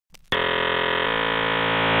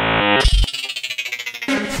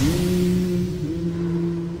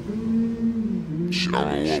Shit,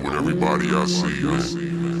 I'ma walk with everybody I see, man.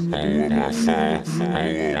 I'ma walk my phone, I'ma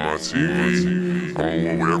walk my TV. I'ma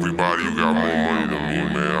walk with everybody who got more money than me,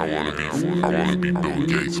 man. I wanna be Bill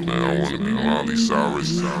Gates, man. I wanna be Miley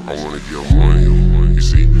Cyrus. I wanna get money. You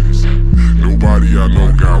see, nobody I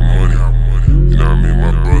know got money. You know what I mean?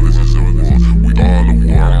 My brothers is at war. We all at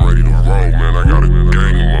war. I'm ready to roll, man. I got a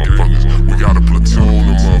gang of motherfuckers. We got a platoon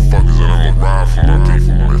of motherfuckers, and I'ma ride for my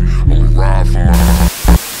people, man. I'ma ride for my...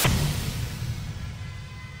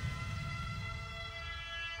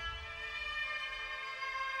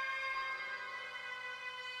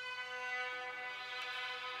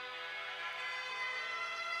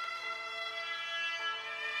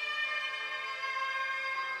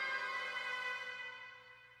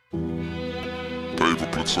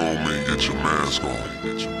 Platoon mean get your mask on.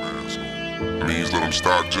 Means let them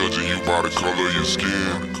stop judging you by the color of your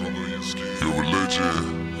skin, your religion,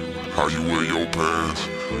 how you wear your pants,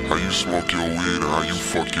 how you smoke your weed, and how you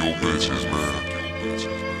fuck your bitches, man.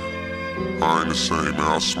 I ain't the same, man.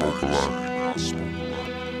 I smoke a lot.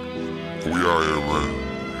 We out here, man.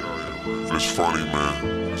 And it's funny, man,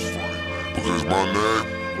 because my name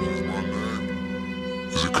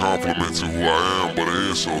is a compliment to who I am, but an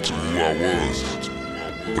insult to who I was.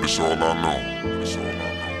 But it's all I know.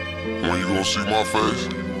 When you gon' see my face,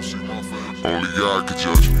 only God can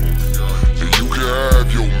judge me. And you can have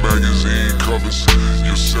your magazine covers,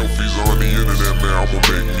 your selfies on the internet, man. I'ma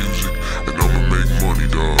make music and I'ma make money,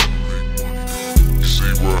 dawg. You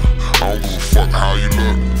see, bro, I don't give a fuck how you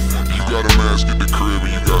look. You got a mask at the crib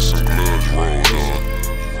and you got some gloves rolled, dawg.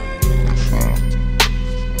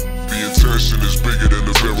 The intention is bigger than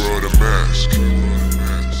the mirror of the mask.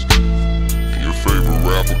 Favorite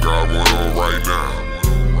rapper got one on right now.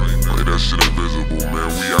 Like that shit invisible, man.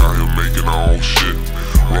 We out here making our own shit,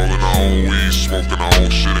 rolling our own weed, smoking our own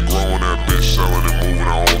shit, and growing that bitch, selling and moving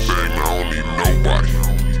our own thing. Man, I don't need nobody.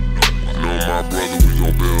 You know my brother, we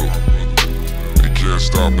gon' build. They can't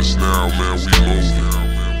stop us now, man. We moving.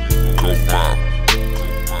 Go mob.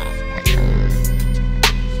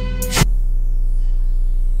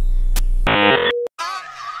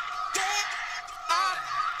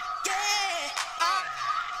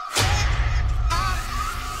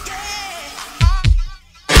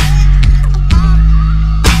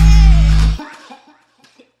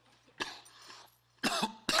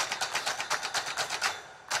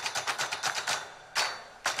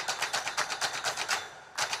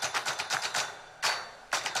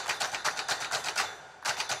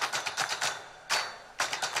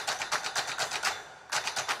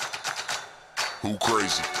 Who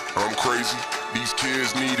crazy? I'm crazy. These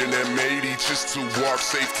kids need an M80 just to walk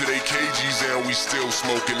safe to their cages, and we still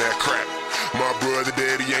smoking that crack. My brother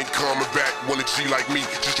daddy ain't coming back. Want a G like me,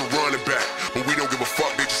 just a running back. But we don't give a fuck,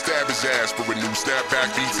 they just stab his ass for a new snapback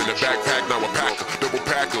beats in a backpack. Now a packer, double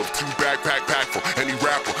pack of 2 backpack pack for any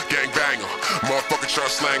rapper, gang banger. Motherfucker try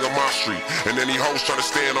slang on my street, and any hoes try to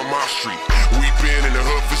stand on my street. We been in the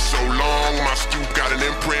hood for so long, my stoop got an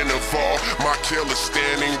imprint of all. My killer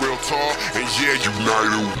standing real tall, and yeah,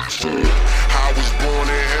 united we fall. I was born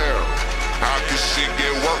in hell, how could shit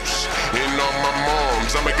get worse? And on my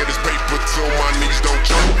moms, I'ma get this paper till my knees don't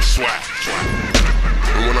jerk. Swag.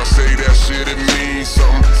 And when I say that shit, it means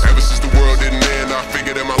something. Ever since the world didn't end, I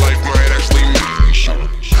figured that my life might actually mean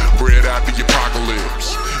something. Bread out the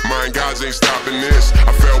apocalypse. Mind gods ain't stopping this.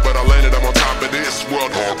 I fell, but I landed, I'm on top of this.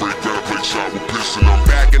 World heartbreak, that play shot with piss, and I'm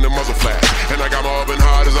back in the muzzle flash. And I got my oven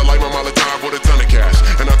hot as I light my Molotov with a ton of cash.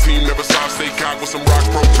 And our team never stops, stay cocked with some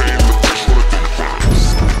rocks, propane, with fish for the thing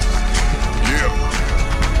fires. Yeah.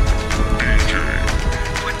 DJ.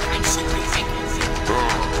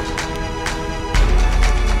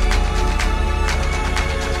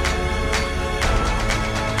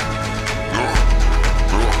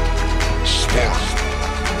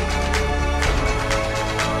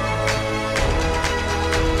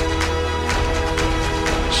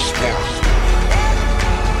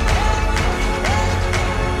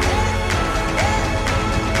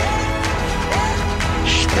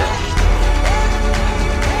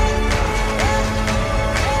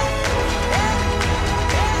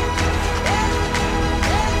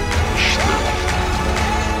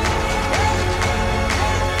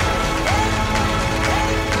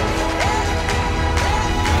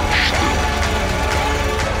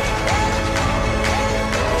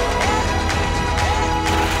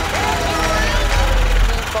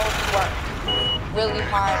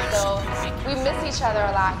 each other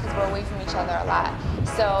a lot because we're away from each other a lot.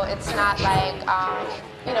 So it's not like,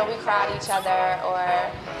 you know, we crowd each other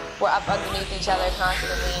or we're up underneath each other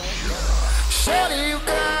constantly. Shorty, you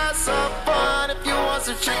got some fun if you want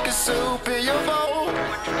some chicken soup in your bowl.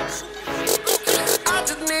 I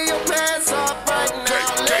just need your pants off right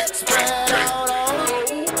now. Let's spread out all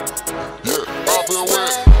over. Yeah, I've been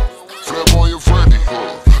wet. Flip on your Freddy,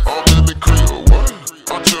 I'm in the crib, what?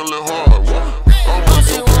 I'm chillin' hard, what? I'm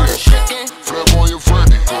with your bitch. Flip on your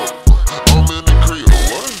Freddy, I'm in the crib,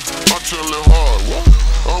 what? I'm chillin' hard, what?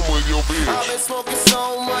 I'm with your bitch. I've been smoking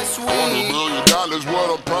so much weed. $1 million, what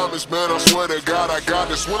I promise, man. I swear to God, I got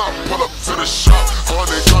this. When I pull up to the shop,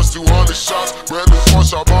 100 guns, 200 shots. Brand new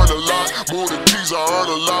Porsche, I burn a lot. More than keys, I earn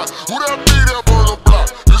a lot. Who that be that burn the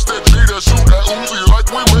block? It's that G that shoot that Uzi.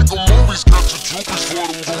 Like we make a movies, capture troopies for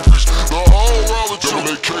them goofies. The whole world of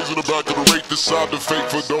children. K's in the back of the rake, decide to fake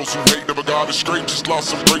for those who hate. Never got it straight, just lost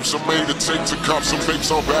some grapes. I'm made to take to cop some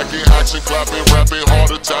fakes. I'm back in action, clapping, rapping,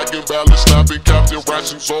 heart attacking, balance snapping. Captain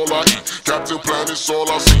rations, all I eat. Captain planets, all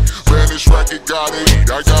I see. Man, this racket gotta eat.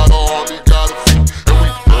 I got a heart, he got a feet. And we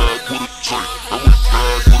bag with a drink. And we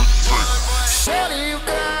bag with a drink. Shorty, you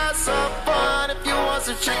got some fun if you want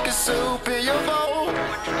some chicken soup in your bowl.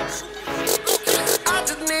 I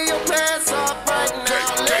just need your pants off right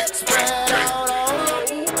now. Let's spread out all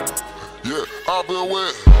over. Yeah, I've been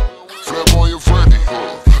wet. Flip on your Freddy,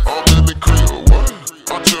 I'm in the crib, what?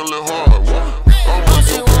 I'm chillin' hard, what? I'm with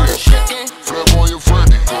your bitch. Flip on your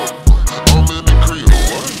Freddy, I'm in the crib,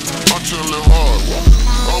 what? I'm chillin' hard, what?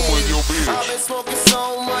 I'm with your bitch. I've been smoking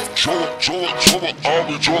so much. Trouble, I'll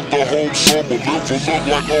be drunk the whole summer. Liver look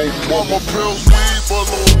like old plumber. Pills, weed,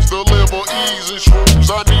 balloons, deliver ease and shrooms.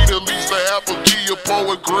 I need at least a half a G of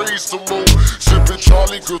poet grace to move. Sippin'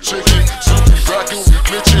 Charlie, good chicken. Syrpy back and we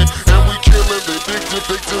glitchin'. And we killin' the addicted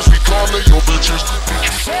victims. We callin' your bitches.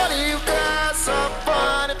 Shorty, you got some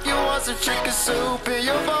fun if you want some chicken soup in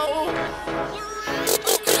your bowl.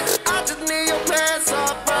 I just need your pants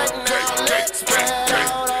off right now. Let's spread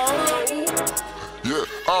out all over. Yeah,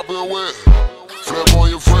 I've been wet. Flip on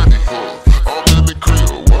your Freddy, I'm in the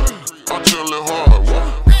crib, what? I'm chillin' hard, what?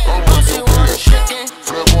 I'm with your bitch.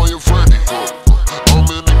 Flip on your Freddy, I'm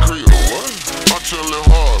in the crib, what? I'm chillin'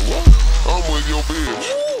 hard, what? I'm with your bitch.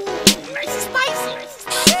 Nice and spicy.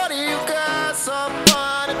 Shorty, you got some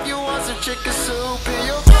fun if you want some chicken soup in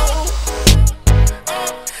your bowl.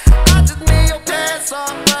 I just need your pants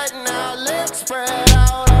off right now. Let's spread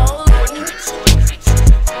out all over.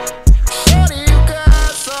 Shorty, you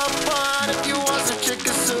got some fun if you want some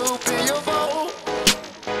chicken soup in your bowl.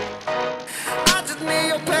 I just need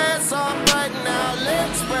your pants off right now.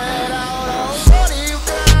 Let's spread out all over. Shorty, you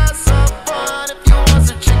got some fun if you want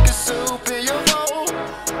some chicken soup in your bowl.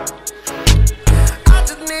 I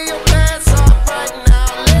just need your pants off right now.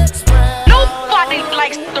 Let's spread Nobody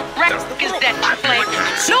likes the records that I play.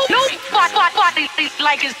 Nobody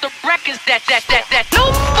likes the records that.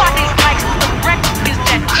 Nobody likes the records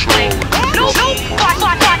that I play. Nobody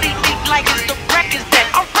likes the records that.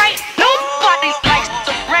 Alright. Nobody likes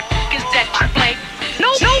the records that I play. No.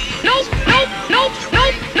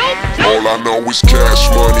 All I know is cash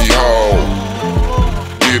money, how?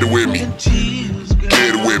 Get it with me.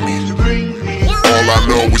 Get it with me. All I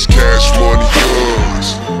know is cash money, guns.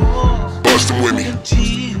 Bust them with me.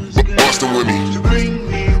 Bust them with me.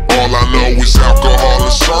 All I know is alcohol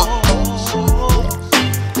and Syrpy.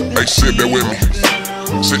 Hey, sip that with me.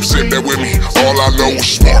 Sip that with me. All I know is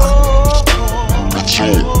smart. It's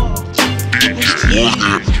all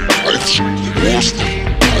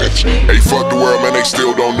Hey, fuck the world, man, they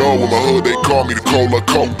still don't know. In my hood, they call me the Cola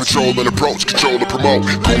Coke. Patrol and approach, control and promote.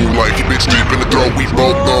 Cool like a bitch deep in the throat. We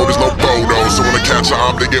both know there's no photos. So when I catch a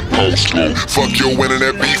op, they get post. Fuck your winning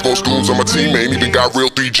that beef. Most goons on my team ain't even got real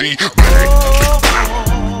 3G.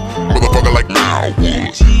 Motherfucker like now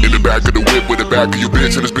woods. In the back of the whip with the back of your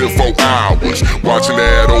bitch, and it's been 4 hours. Watching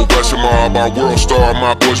that old Russian mob, our world star,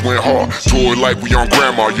 my boys went hard. Tour like we on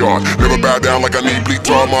grandma yard. Never bow down like I need bleak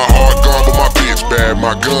tar. My heart gone, but my bitch bad.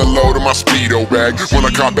 My gun loaded, my speedo bag. When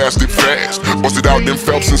I cop bastard fast, busted out them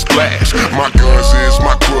Phelps and splash. My guns is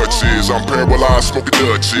my crutches. I'm paralyzed, smoking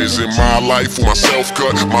Dutches. In my life, with my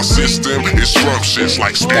self-cut, my system is scrumptious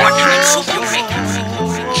like Spartans.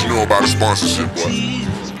 You know about the sponsorship, boy.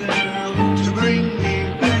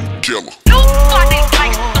 Killer. Nobody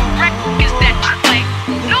likes the records that I play.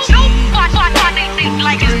 Nobody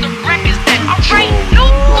likes the records that I write.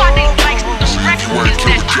 Nobody likes the records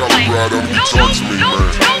that I play. Nobody likes the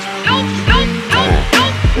records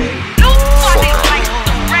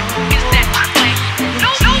that I play.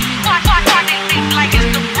 Nobody likes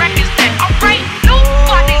the records that I write.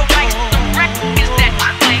 Nobody likes the records that I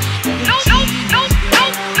play.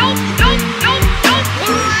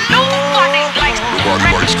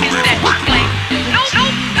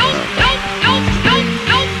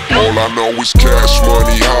 I know is cash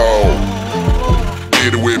money, ho.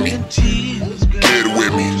 Get it with me, get it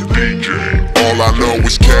with me. All I know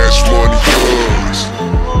is cash money, cuz.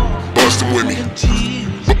 Bustin' with me,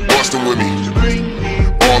 bustin' with me.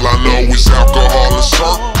 All I know is alcohol and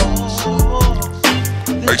Syrpy.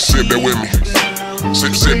 Hey, sit there with me,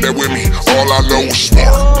 sit there with me. All I know is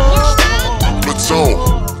smart. Platoon,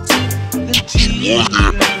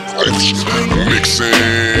 mixing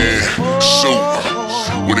soup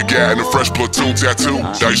with a guy in a fresh platoon tattoo.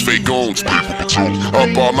 Dice fake goons,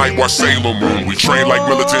 up all night watch Sailor Moon. We train like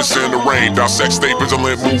militants in the rain. Dissect stay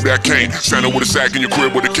vigilant, move that cane. Standing with a sack in your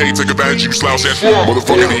crib with a K. Take advantage, you slouch that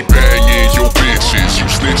motherfucker. He banging your bitches. You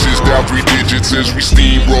snitches down 3 digits as we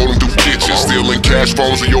steamrolling through kitchens. Stealing cash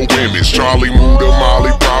phones of your women's. Charlie moved a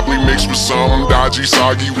Molly, probably mixed with some dodgy,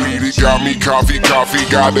 soggy weed. It got me coffee.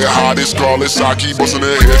 Got the hottest, call it sake. Bustin'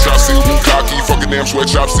 the headshot, seal cocky. Fucking damn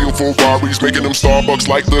sweatshop, steal full Ferraris. Making them Starbucks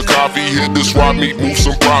like the coffee. Hit the swap meet, move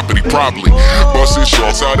some property, probably. Bustin'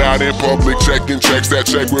 shots out in public. Checking checks that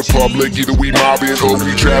check Republic. Either we mobbing or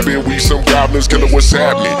we trapping. We some goblins, killer, what's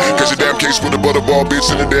happening? Catch your damn case with a butterball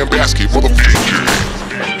bitch in a damn basket. Motherfucker.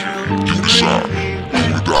 You decide.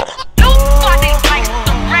 You die. Nobody likes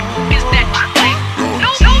the records that I play.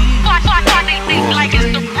 Nobody like it's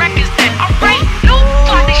the records that I write.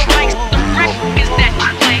 Nobody likes the records that I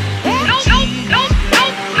play. No.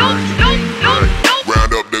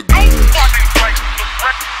 Round up the Nobody likes the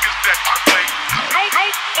records that I play. Nobody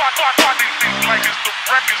likes the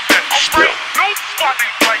records that I write. Nobody likes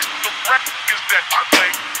the records that I play.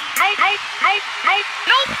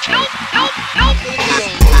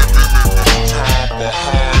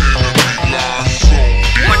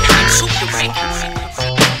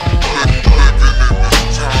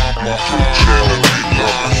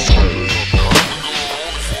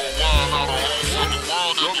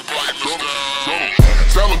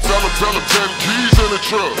 Tell them 10 keys in the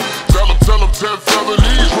truck. Tell them 10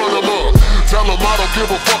 felonies, run them up. Tell them I don't give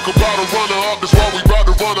a fuck about a runner up. That's why we bout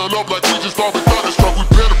to run on up like we just thought we thunderstruck. We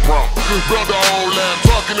been a problem. Build our own lab,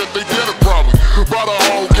 talking if they did a problem. Brought a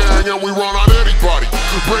whole gang and we run on anybody.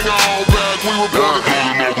 Bring our own bag, we were born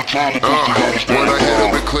when I hit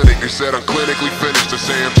up the clinic, they said I'm clinically finished. They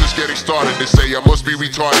say I'm just getting started. They say I must be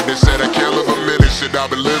retarded. They said I can't live a minute. Shit,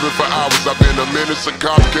 I've been living for hours. I've been a menace, a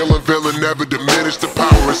cop, killing villain, never diminish the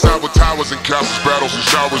power. Inside with towers and castles, battles and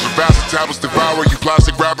showers, and vast tablets devour you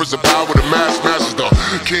plastic rappers. The power to mass masses, the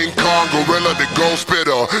King Kong, gorilla, the gold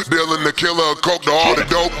spitter, dealing the killer, coke to all the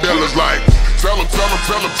dope dealers. Like, tell them 10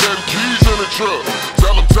 keys in the truck.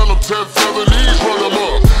 Tell them 10 felonies, run them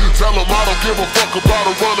up. Tell them I don't give a fuck about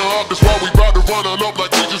a runner up. That's why we bout to run on up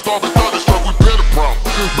like we just thought we thunderstruck. We been a problem.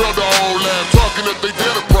 Build our own lab, talking if they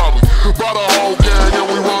did a problem. Brought a whole gang and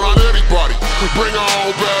we run on anybody. Bring our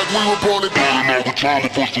own bag, we were born to do it. Now we're trying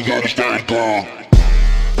to push the water stand down.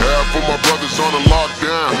 Half of my brothers on the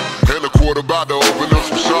lockdown, and a quarter about to open up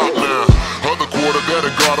some shop now. Other quarter that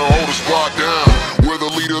gotta hold a spot down. We're the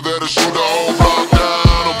leader that'll shoot the whole block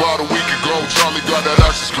down. About a week ago, Charlie got that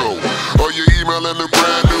access code. Or your email and the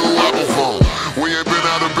brand new Apple phone. We ain't been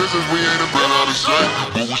out of business, we ain't been out of sight,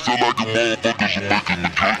 but we still like the motherfuckers who making the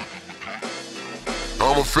cut.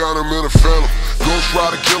 I'm a phantom in a phantom. Ghost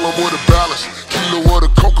rider, kill him with a balance. Kilo with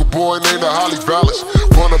a Kkaptain named the Holly Vallis.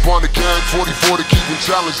 Run up on the gang, 40-40, keep him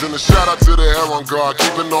challenged. And a shout out to the Heron Guard,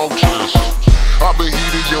 keeping on kills. I've been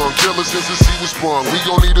heated young, killer since the sea was sprung. We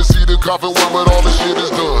gon' need to see the coffin when all the shit is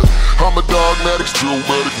done. I'm a dogmatic, still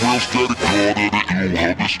medic, real steady, God of the ill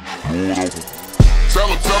habits, Lord over. Tell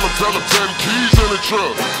them 10 keys in the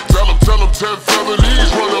truck. Tell them 10 felonies,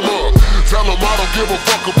 run them up. Tell them I don't give a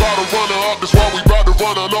fuck about a runner up. That's why we bout to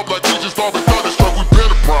run on up like we just thought we thunderstruck. We been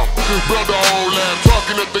a problem. Build our own lab,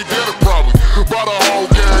 talking if they did a problem. Brought a whole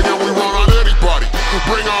gang and we run on anybody.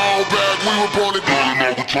 Bring our own bag, we were born to do it.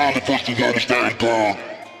 Now we're trying to push the water stand down.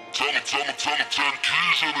 Tell them 10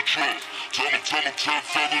 keys in the truck. Tell them 10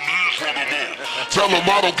 felonies, run them up. Tell them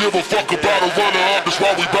I don't give a fuck about a runner up. That's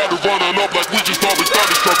why we bout to run on up like we just thought we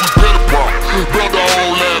thunderstruck. We been a problem. Build our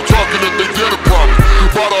own lab, talking if they did a problem.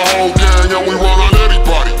 Brought a whole gang and we run on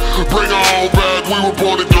anybody. Bring our own bag, we were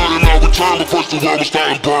born to do it. Now we turn the first the world was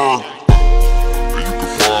starting to burn. And you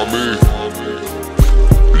can find me.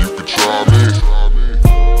 And you can try me.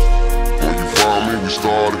 When you find me, we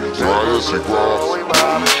started. Riots and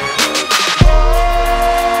riots.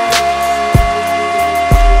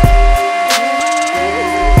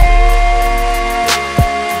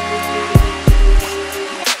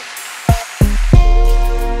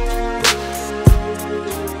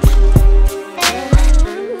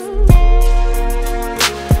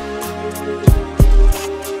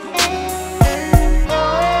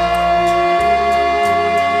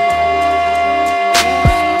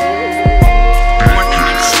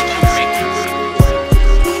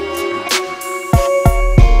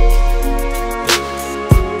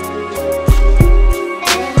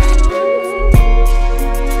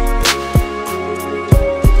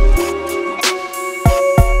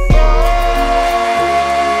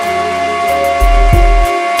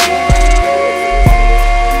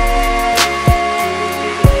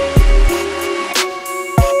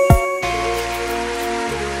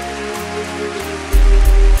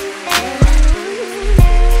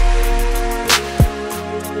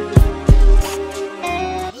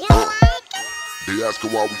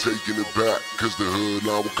 asking why we taking it back. Cause the hood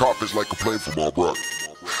line with cop is like a plane from our rock.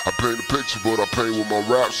 I paint a picture, but I paint with my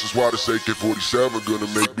raps. That's why this AK-47 gonna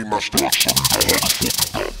make me my structure.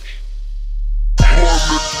 $100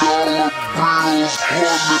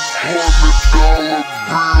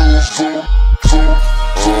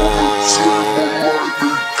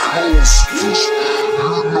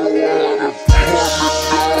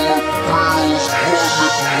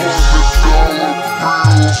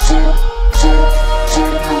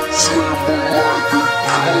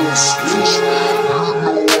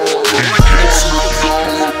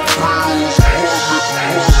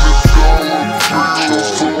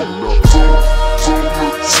 bills,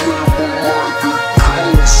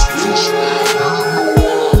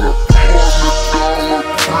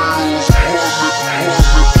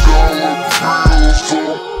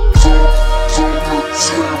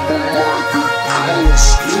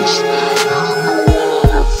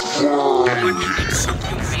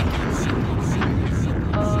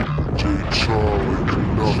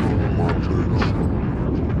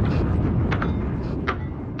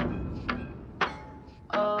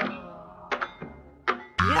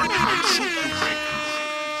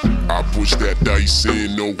 push that dice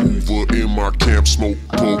in, no Hoover in my camp, smoke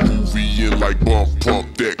pour movie in like bump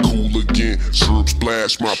pump, that cool again. Syrp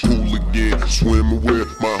splash my pool again, swimming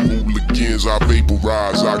with my hooligans. I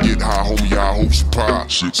vaporize, I get high, homie, I hope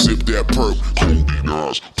surprise. Shit, sip that perp, Cody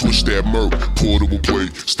Nas, push that murk, portable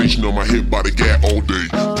plate, station on my hip by the gat all day.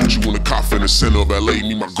 Put you in a coffin in the center of LA,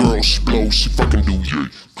 me my girl, she blow, she fucking do ya,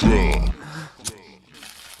 girl.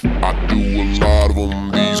 I do a lot of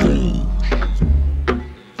them, these hoes.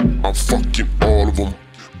 I'm fucking all of them,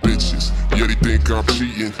 bitches. Yeah, they think I'm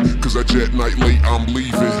cheating, cause I jet night late, I'm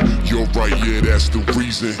leaving. You're right, yeah, that's the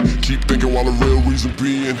reason. Keep thinking while the real reason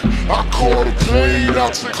being, I caught a plane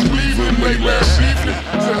out to Cleveland late last evening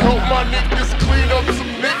to help my niggas clean up some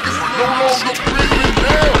niggas no longer breathing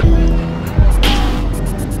down.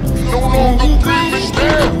 No longer breathing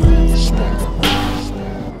down.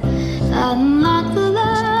 I'm not the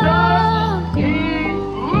love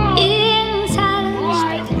inside of me.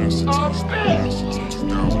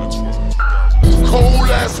 Cold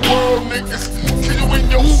ass world, niggas, kill you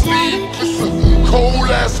in your sleep. It's a cold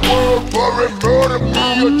ass world, bury, murder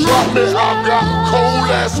me or drop me. I got cold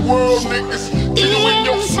ass world, niggas, kill you in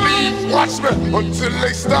your sleep. Watch me until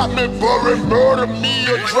they stop me, bury, murder me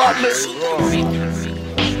or drop me.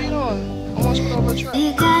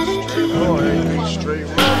 You gotta keep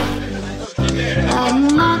I'm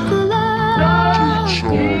not the love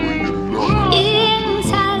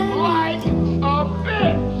inside of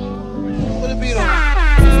me.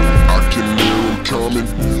 I can hear them coming,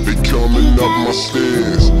 they coming up my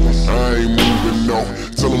stairs. I ain't moving no,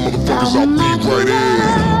 tell them motherfuckers I'll be right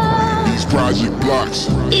there. These project blocks,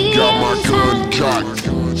 got my gun cocked.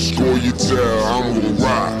 Score your tail, I'm gonna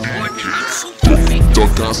ride.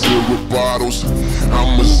 Duck on silver bottles,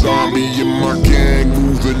 I'm a zombie in my gang.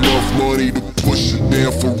 Move enough money to push a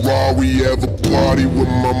damn Ferrari. Have a party with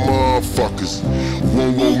my motherfuckers.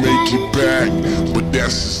 One won't make it back, but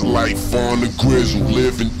that's just life on the grizzle.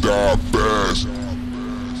 Live and die fast.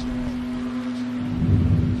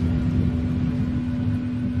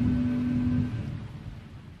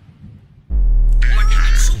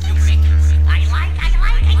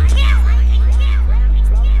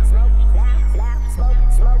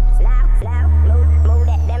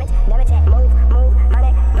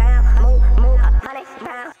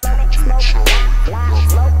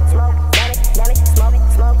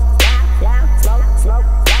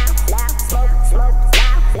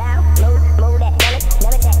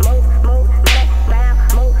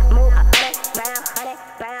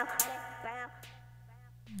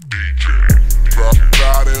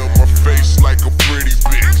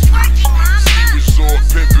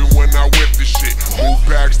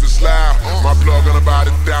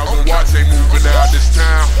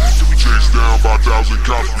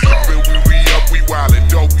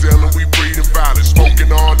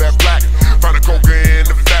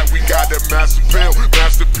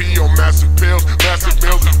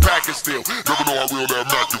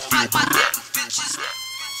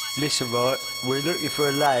 Listen, right, we're looking for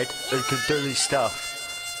a lad who can do his stuff.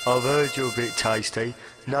 I've heard you're a bit tasty.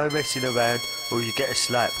 No messing around or you get a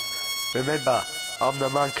slap. Remember, I'm the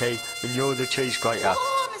monkey and you're the cheese grater.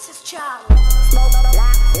 Oh, Mrs. Charlie. Smoke,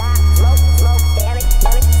 smoke, smoke, damn it,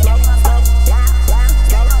 smoke, smoke, smoke,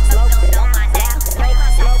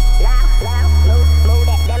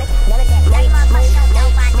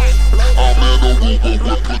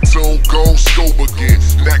 platoon gold scope again.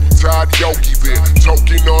 Necktie yogi beer.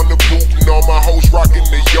 Talkin on the boot and all my hoes rocking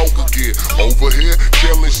the yoga gear. Over here,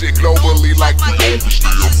 killing shit globally like the oldest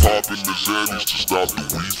panties to stop the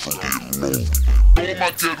weed from getting low. All my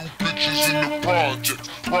ghetto bitches in the project.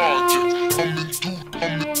 Coming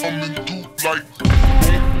through like.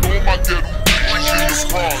 All my ghetto bitches in the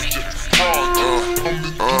project.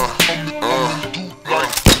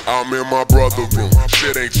 I'm in my brother room,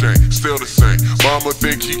 shit ain't changed, still the same. Mama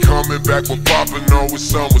think he coming back when Papa know his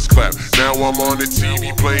son was clapped. Now I'm on the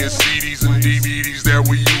TV playing CDs and DVDs that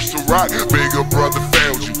we used to rock. Bigger brother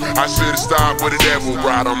failed you, I should've stopped with a devil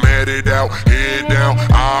ride. I'm headed out, head down,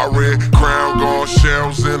 I red crown, gone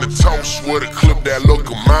shells in a toast with a clip that look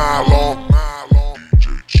a mile long.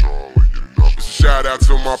 DJ Charlie, you know. It's a shout out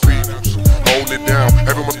to my peoples, holding it down.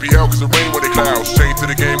 Heaven must be hell cause it rain when it clouds. Chained to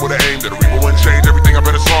the game with an aim that the Reefa wouldn't change everything I've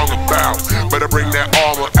been a song about. Better bring that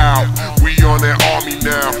armor out, we on that army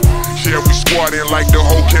now. Yeah, we squatting like the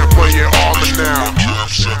whole camp playing armor now.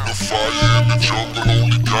 Set the fire in the jungle,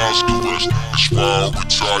 only guys can rest. That's why I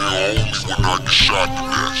retire only when I get shot to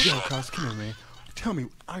death. Yo, cuz, come here, man. Tell me,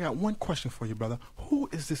 I got one question for you, brother. Who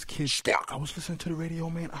is this kid? I was listening to the radio,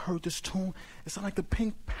 man. I heard this tune. It sounded like the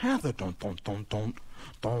Pink Panther. Don.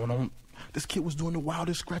 This kid was doing the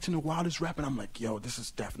wildest scratching, the wildest rapping. I'm like, yo, this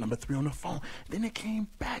is Def number 3 on the phone. Then it came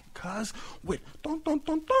back, cuz, with don.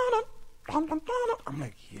 I'm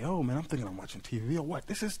like, yo, man, I'm thinking I'm watching TV or what?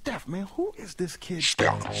 This is Def, man. Who is this kid?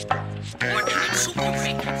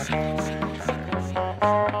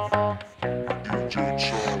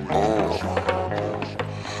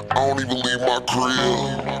 I don't even leave my crib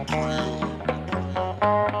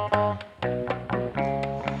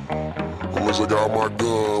unless I got my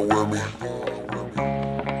gun with me.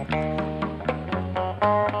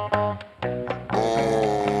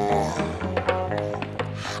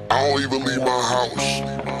 I don't even leave my house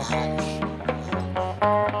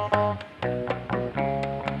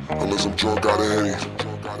unless I'm drunk out of Henny.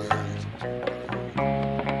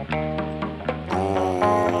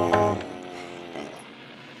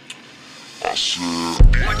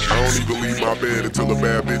 I don't even leave my bed until a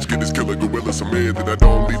bad bitch get this killer gorilla some head. Then I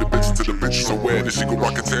don't leave the bitch until the bitch is so wet that she can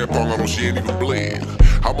rock a tampon, although she ain't even bled.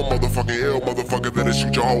 I'm a motherfucking ill motherfucker that'll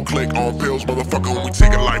shoot your whole clique on pills, motherfucker. When we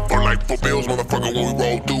take a life for bills, motherfucker. When we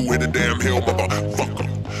roll through, hit a damn hill, motherfucker.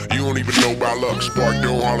 You don't even know about luck. Spark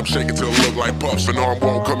doing Harlem shaking till it look like puffs. An arm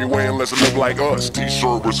won't come your way unless it look like us.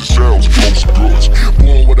 T-shirt versus shells, close goods.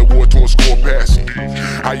 Born with a war-torn score passing.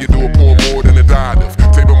 How you do it, pour more than a dive?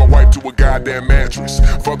 Taping my wife to a goddamn mattress.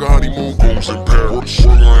 Fuck a honeymoon goes in Paris.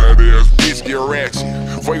 We're gonna have ass bitch get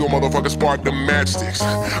ratchet. Fuego motherfucker spark them matchsticks.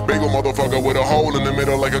 Bagel motherfucker with a hole in the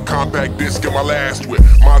middle like a compact disc in my last whip.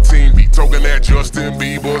 My team be talking that Justin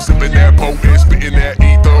Bieber, sipping that potent, spitting that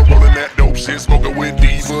ether, rolling that dope shit, smoking with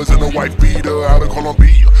divas and a wife beater out of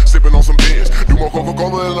Colombia, sipping on some beers. Do more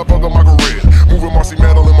Coca-Cola than a fuck of my career. Moving Marcy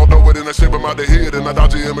metal in Moldova, then I ship him out the head, and I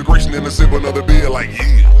dodge your immigration and I sip another beer like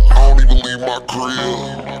yeah. I don't even leave my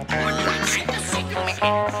crib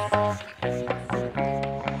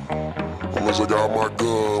unless I got my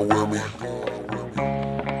gun with me.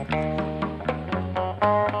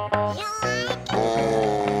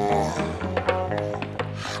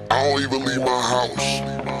 I don't even leave my house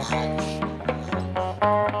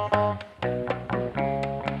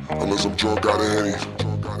unless I'm drunk out of Henny.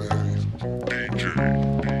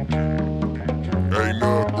 Ain't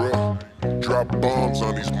nothing, bro. Drop bombs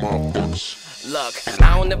on these motherfuckers. Look,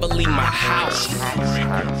 I don't ever leave my house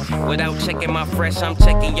without checking my fresh. I'm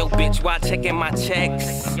checking your bitch while checking my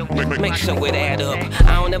checks. Make sure it add up.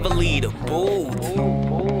 I don't ever leave the booth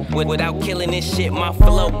without killing this shit. My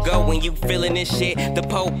flow go when you feeling this shit. The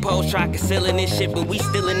po-pos try concealing this shit, but we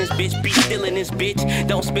still in this bitch, be still in this bitch.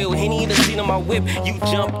 Don't spill Henny in the seat on my whip. You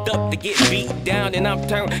jumped up to get beat down, and I'm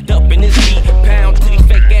turned up in this beat pound to these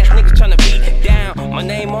fake ass niggas tryna beat down. My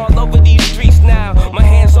name all over these streets now. My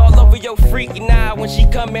hands all over your freaky now. When she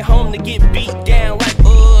coming home to get beat down like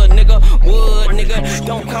nigga, wood nigga.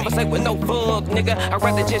 Don't conversate with no bug nigga. I'd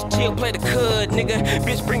rather just chill, play the cud nigga.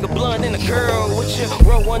 Bitch bring a blunt and a girl with you.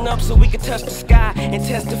 Roll one up so we can touch the sky and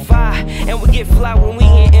testify. And we get fly when we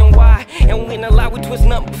in NY. And we in a lot, we twist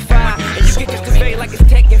number 5. And you get this convey like it's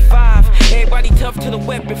Tekken 5. Everybody tough to the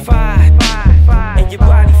weapon 5. And your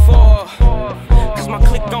body fall. Cause my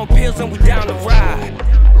click on pills and we down the ride.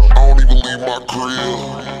 I don't even leave my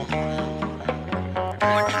crib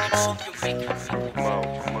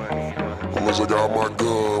unless I got my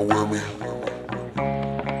gun with me.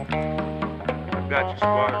 Got you,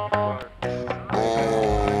 squad.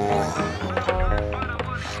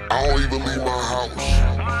 I don't even leave my house.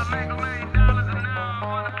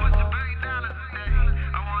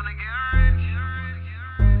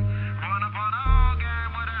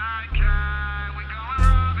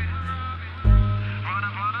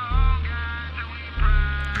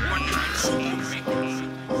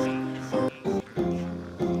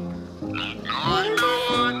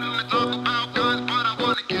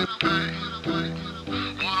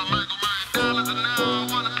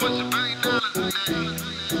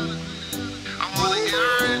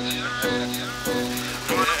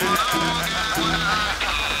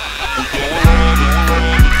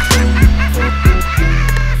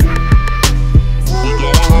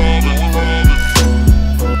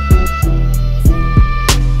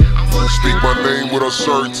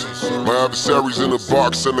 Certainty. My adversaries in the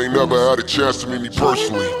box and they never had a chance to meet me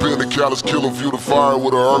personally. Been a callous killer, view the fire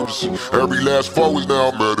with an urgency. Every last foe is now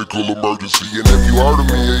a medical emergency. And if you heard of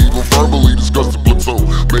me or even verbally discussed the platoon,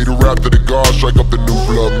 made a rap to the gods, strike up the new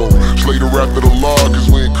blood moon. Slay the rap to the law, cause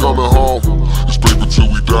we ain't coming home. It's paper till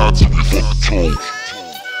we die, till we fuck the toes.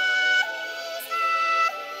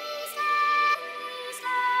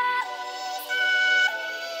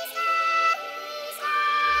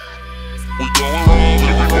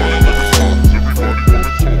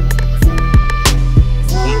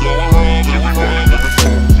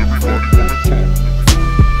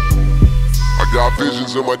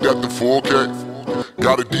 Visions of my death in 4K.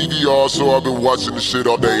 Got a DVR, so I've been watching the shit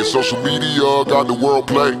all day. And social media got the world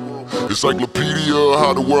play. Encyclopedia,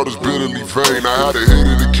 how the world is bitterly vain. I had to hit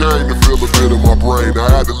it again to feel a bit of my brain. I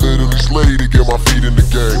had to literally slay to get my feet in the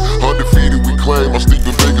game. Undefeated we claim, I'm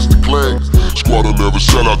Stephen Vegas to claim. Squad will never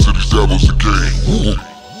sell out to these devils again. Ooh.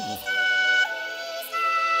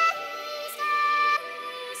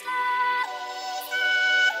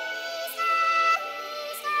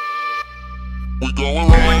 We going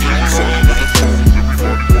wrong.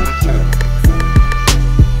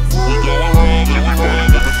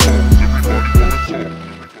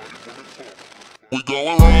 We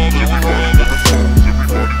going wrong.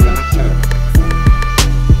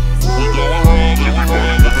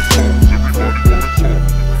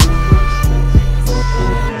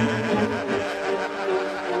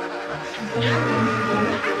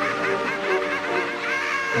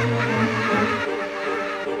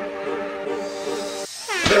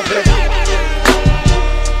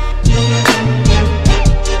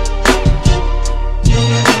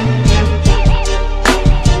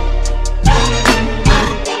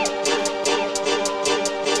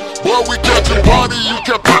 Boy, we catch a body, you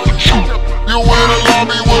kept picking shoot. You in a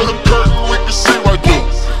lobby with a curtain, we can see right through.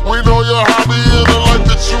 We know your hobby and the life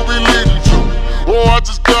that you be leading to. Oh, I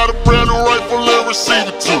just got a brand new rifle and receive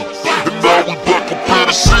it too. And now we back up in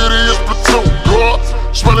the city, it's platoon, girl.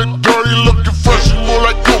 Smelling dirty, looking fresh, and more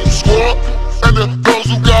like goose, squad. And the those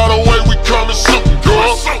who got away, we coming soon,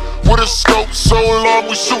 girl. With a scope so long,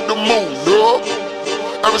 we shoot the moon, girl.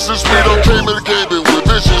 Ever since we done came in the game, been with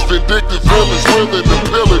vicious, vindictive villains, women, the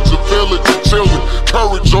pillage of village and children,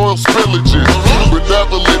 courage, oil spillages.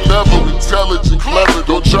 Benevolent, never intelligent, clever.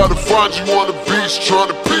 Don't try to find you on the beach,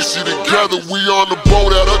 trying to piece you together. We on the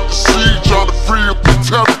boat out at the sea, trying to free up the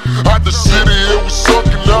tether. Out the city, it was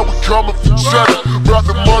sunken, now we coming for cheddar. Brought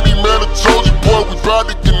the money, man, I told you, boy, we bout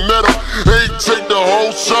to get met up. Ain't take the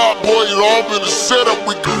whole shot, boy, it all been a setup.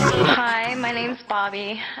 We Hi, my name's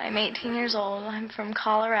Bobby. I'm 18 years old. I'm from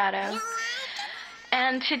Colorado.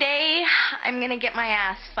 And today, I'm gonna get my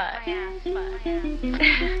ass fucked.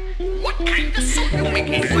 What kind of suit you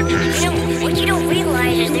making? What you don't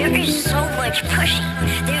realize is there is so much pussy.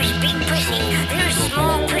 There's big pussy, there's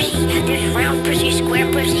small pussy, there's round pussy,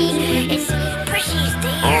 square pussy. Pussy's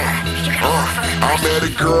there. You gotta offer. I met a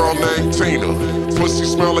girl named Tina. Pussy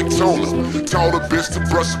smell like Tuna. Told a bitch to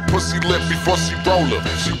brush her pussy lip before she roll her.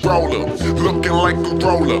 She roll her, looking like a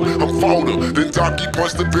roller. I'm folder. Then Donkey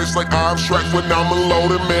punched the bitch like I'm Shrek when I'm a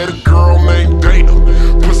loader. Met a girl named Dana.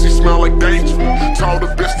 Pussy smell like danger. Told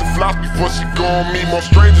a bitch to flop before she go on me. Most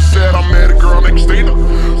strangers said I met a girl named Christina.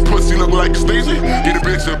 Pussy look like a Stacey. Get a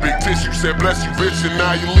bitch a big tissue. Said bless you bitch and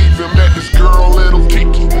now you leaving. Met this girl little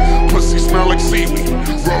Kiki. Pussy smell like seaweed.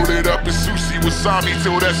 Rolled it up in sushi wasabi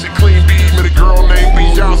till that shit clean beat. Met a girl named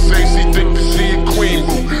Beyonce. She think that she a queen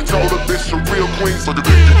boo. Told a bitch a real queen. So the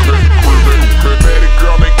bitch met a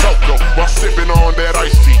girl named Coco while sipping on that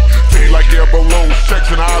iced tea. Tea like air balloons,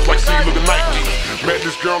 checks and eyes like she looking Nike. Met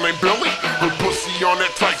this girl named Billy, her pussy on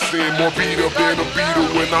that tight sand. More beat up than a beetle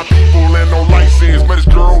when our people and no license. Met this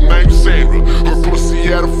girl named Sandra, her pussy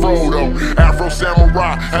had a Frodo. Afro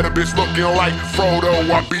samurai, had a bitch looking like Frodo.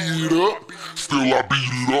 I beat it up, still I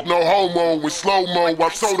beat it up. No homo with slow-mo, I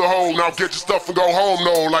told the hoe, now get your stuff and go home,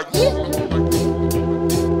 no, like whoop.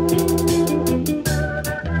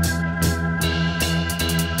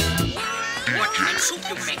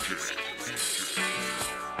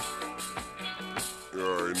 You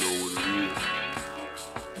already know what it is.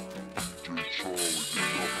 Just troll with your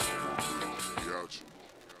number. Got you.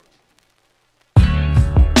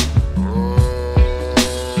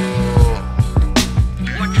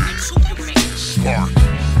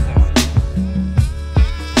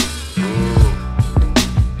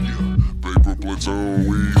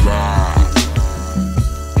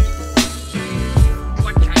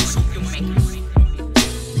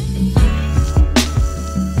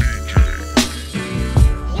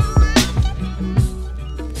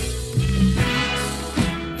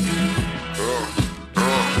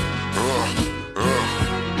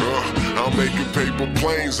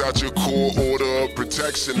 out your core order of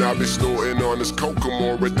protection. I've been snorting on this coca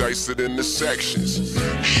more dicer than the sections.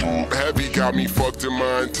 Heavy got me fucked in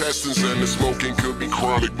my intestines, and the smoking could be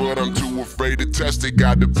chronic, but I'm too afraid to test it.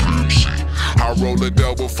 Got the pussy. I roll a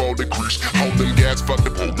double folded crease. Hold them gas, fuck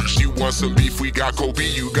the police. You want some beef? We got Kobe.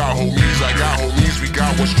 You got homies. I got homies. We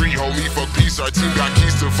got one street homie for peace. Our team got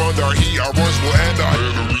keys to fund our heat. Our runs will end our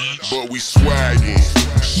enemies, but we swagging.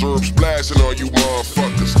 Syrup splashing on you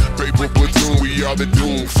motherfuckers. Paper platoon, we are the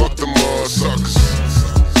doom. Fuck the motherfuckers.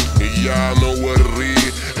 And y'all know what it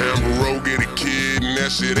is. Amber Road get a kid, and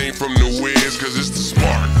that shit ain't from the Wiz, cause it's the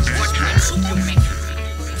spark.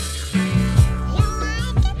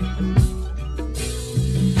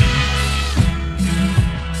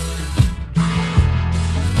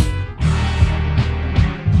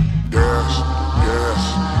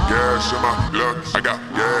 Gas in my lungs, I got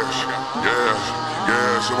gas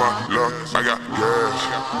in my lungs, I got gas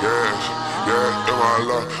in my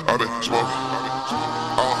lungs. I've been smoking,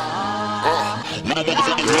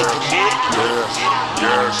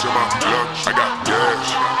 gas in my lungs, I got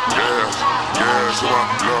gas in my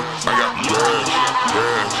lungs, I got gas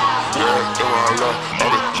in my lungs.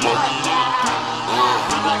 I've been smoking,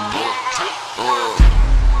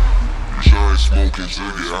 you sure ain't smoking to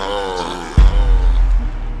get high.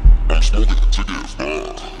 I'm smoking to get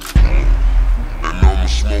far, and I'ma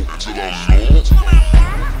smoke till I'm numb.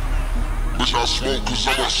 Bitch, I smoke cause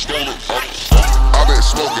I'm a stoner. I've been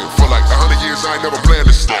smoking for like 100 years, I ain't never planned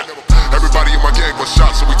to stop. Everybody in my gang was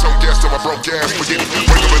shot, so we took gas till my broke ass. Forget it.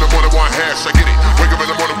 Wake up in the morning, want hash, I get it. Wake up in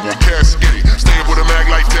the morning, want cash, get it. Staying with a mag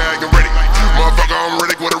like tag and ready. Motherfucker, I'm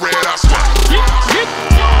ready with a red eye spot.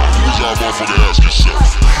 Who's y'all motherfucker, ask yourself.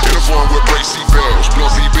 Uniform with brace bells,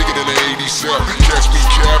 blunt be bigger than the 87. Catch me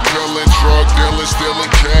cap pillin', drug dealing,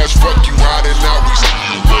 stealing cash. Fuck you out and out, we see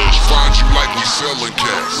you ways. Find you like we selling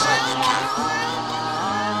cash.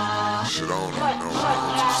 Shit, I don't even know.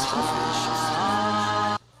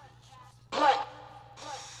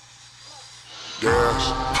 Gas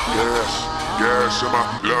in my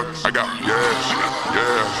lungs, I got gas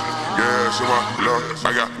in my lungs,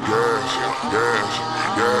 I got gas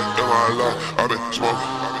in my lungs. I've been smoking,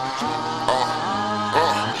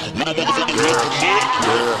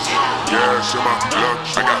 gas in my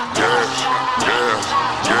lungs, I got gas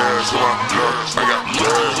in my lungs, I got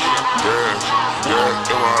gas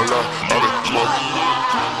in my lungs. I've been smoking,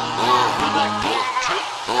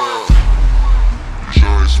 you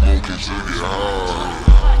sure ain't smoking to get high.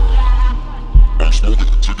 I'm smoking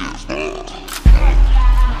to get far,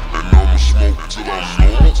 and I'ma smoke till I'm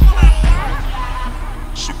numb.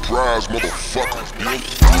 Surprise, motherfucker.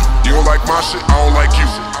 You don't like my shit, I don't like you.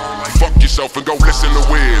 Fuck yourself and go listen to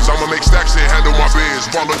Wiz. I'ma make stacks and handle my biz.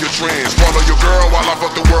 Follow your trends, follow your girl while I fuck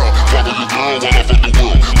the world. Follow your girl while I fuck the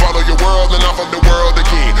world. Follow your world and I fuck the world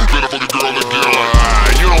again. Then I fuck the girl again.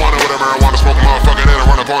 You don't wanna with a marijuana smoke motherfucker that'll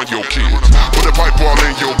run up on your kids. Put a pipe all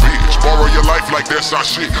in your bitch. Borrow your life like that's our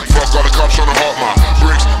shit. Fuck all the cops on the heart, my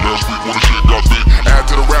bricks. Last week when the shit got big. Add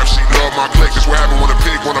to the rap sheet, love my clique. It's what happened when a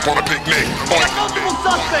pig went up on a picnic. Multiple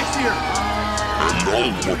suspects here. Hello,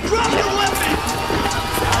 drop your weapon.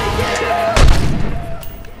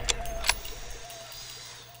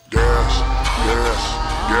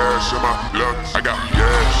 Gas in my lungs, I got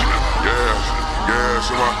gas in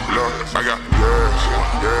my lungs, I got gas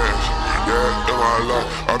in my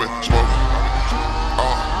lungs. I've been smoking,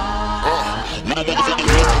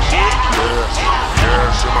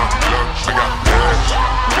 gas in my lungs, I got gas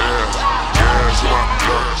in my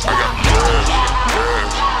lungs, I got gas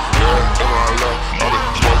in my lungs. I've been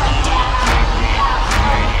smoking.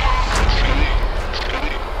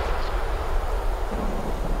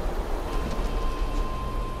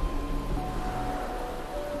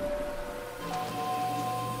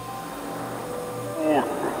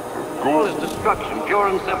 Goal is destruction, pure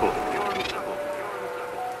and simple.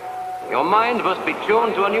 Your mind must be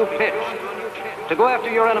tuned to a new pitch, to go after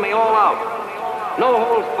your enemy all out. No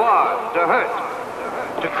holds barred, to hurt,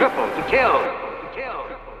 to cripple, to kill.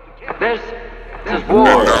 This is war.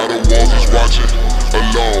 And now the world is watching,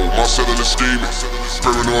 alone, my cellular scheming,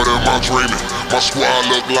 paranoid in my dreaming. My squad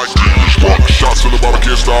look like demons. Shots in the bottle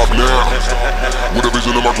can't stop now. With a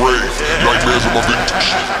vision in my grave, nightmares of my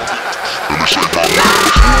victims. Let me say my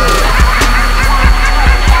name.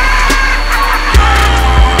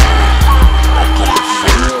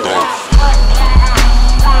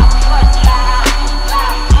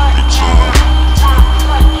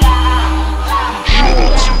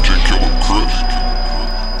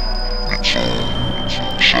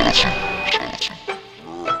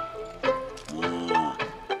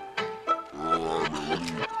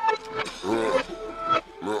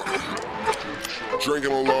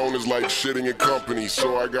 Drinking alone. niggas like shitting in company,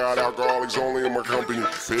 so I got alcoholics only in my company.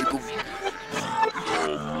 Paper.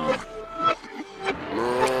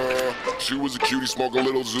 She was a cutie smoking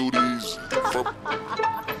little zooties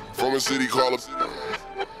from a city called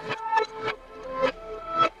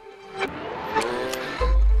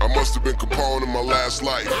I must have been Capone in my last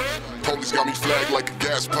life. Police got me flagged like a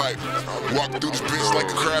gas pipe. Walk through this bitch like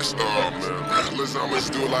a crash. Oh man, listen, I'ma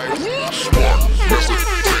just do it like Spark, messing,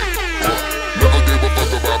 never gave a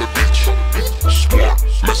fuck about a bitch. Spark,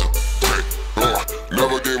 messing,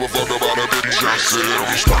 never gave a fuck about a bitch. I said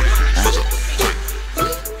I'm Spark, messing,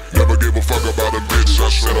 never gave a fuck about a bitch.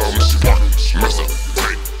 I said I'm Spark, messing,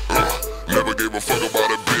 never gave a fuck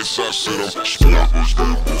about a bitch. I said I'm Spark,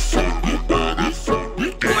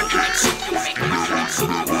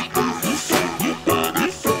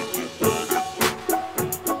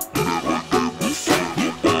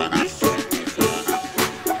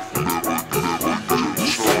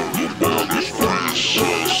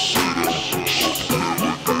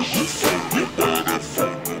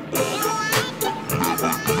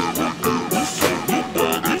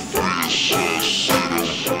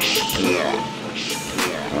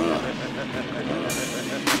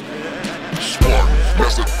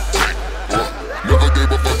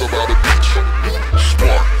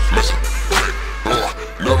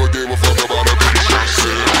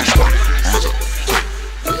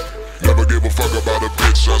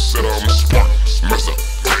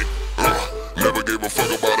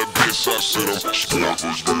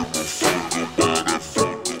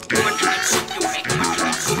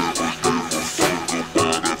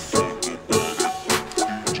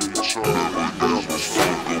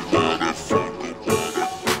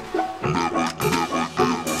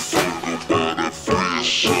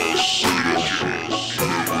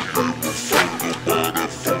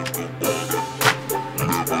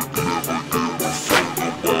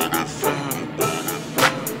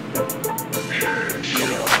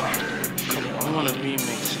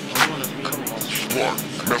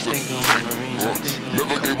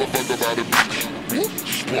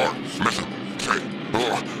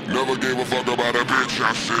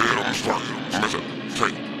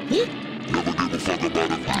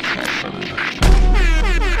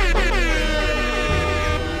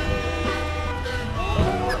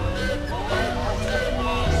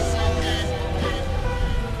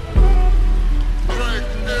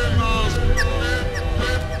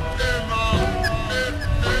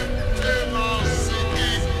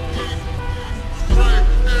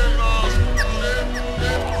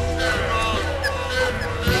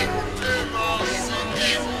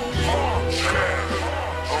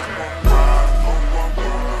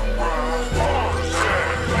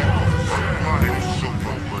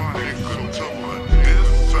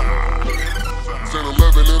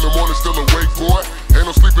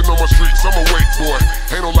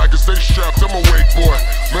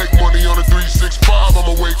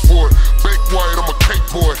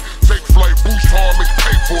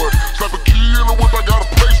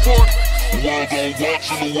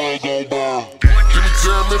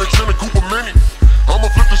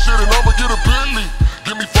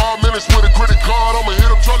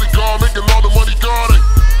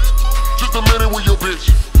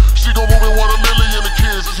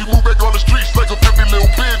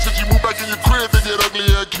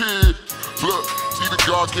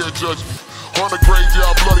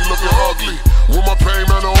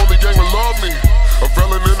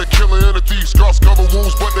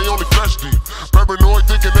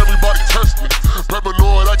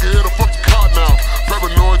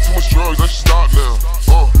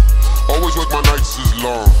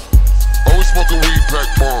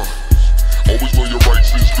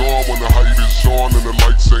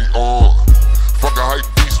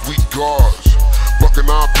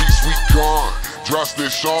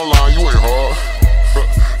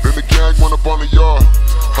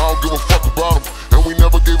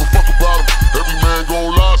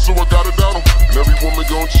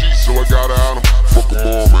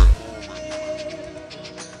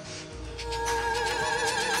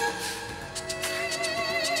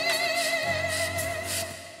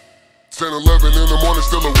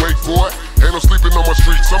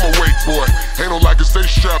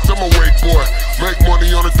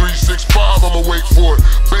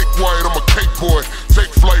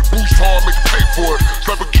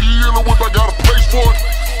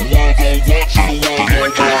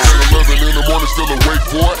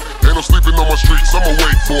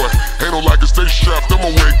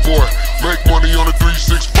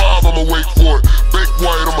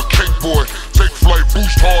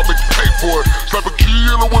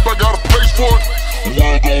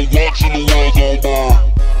 the world gon' watch and the world gon'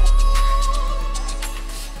 burn.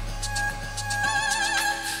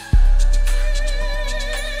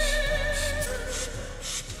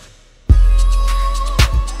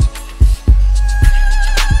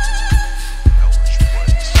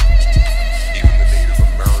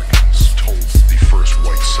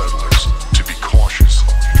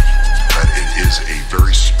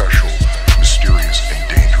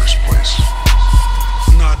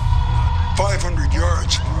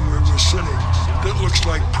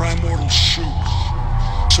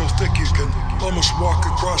 thick you can almost walk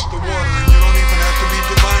across the water, and you don't even have to be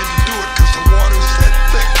divine to do it, because the water's that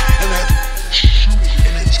thick and that shooty,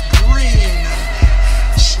 and it's green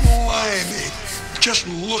and slimy. Just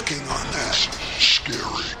looking on that,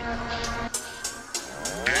 scary.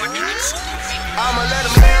 I'ma let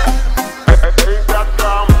him live. Ain't got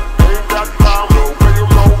time, no way you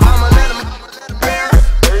know. I'ma let him live.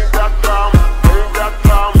 Ain't got time,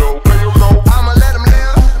 no way you know. I'ma let him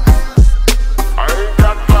live. I ain't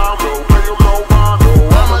got time, no way you know.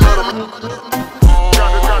 I'ma let him live.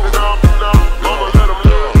 Got it up, I'ma let him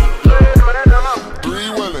live. 3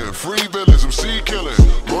 willing, free villains, I'm sea killing.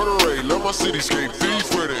 Monterey, love my cityscape,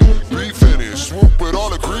 thief with it. Beef in it, swoop with all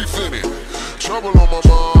the grief in it. Trouble on my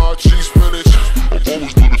mind, cheese spinach. I've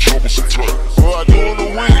always been a troublesome type. What I do in the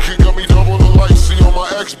week, it got me double the light. See all my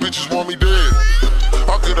ex bitches want me dead.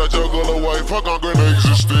 How could I juggle a wife? Fuck, I'm gonna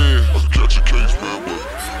exist there. I catch a case, man, but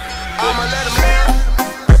I'ma let him live.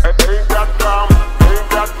 Ain't got time,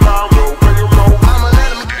 no way you know. I'ma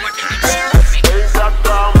let him live. Ain't got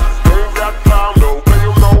time, no way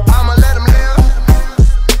you know. I'ma let him live.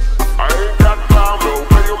 I ain't got time, no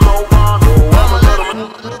way you know. I'ma let him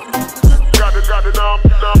live. Got it up,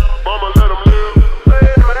 I'ma let him live.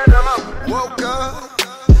 Woke up,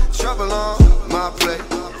 trouble on my plate.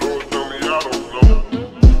 Lord tell me I don't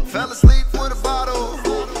know. Fell asleep with a bottle.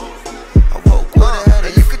 I woke up,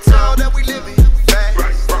 and you could tell that we living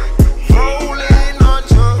fast. Rolling on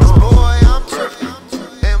drugs, boy, I'm tripping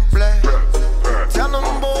and black. Tell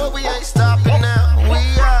them, boy, we ain't stopping now. We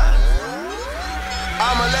are.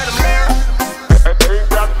 I'ma let him live. Ain't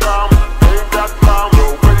got time, no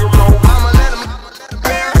way you know. I'ma let him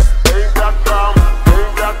live. Ain't got time,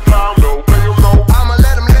 no way you know. I'ma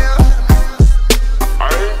let him live. I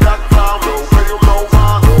ain't got time, no way you know.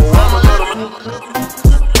 I'ma let him live.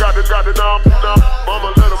 Got it up, I'ma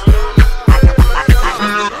let him live.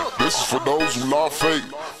 This is for those who love fate.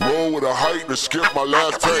 Roll with a height and skip my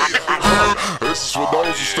last take. This is for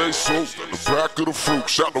those who stay soaked. The back of the fruit,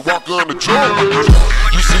 shout the walker in the joke.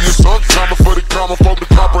 You see your son coming for the common folk to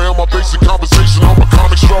comprehend my basic conversation on my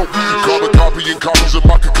comic stroke. Carbon copying copies in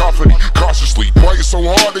my cacophony. Cautiously, biting so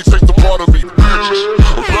hard they take the part of me.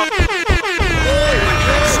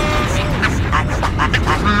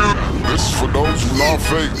 This is for those who love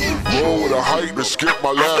fate. Roll with a height and skip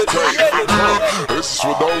my last take. This is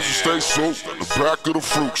for those who stay soaked. The back of the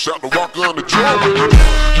fruit, shout the walker in the joke.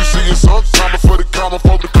 You see your son coming for the common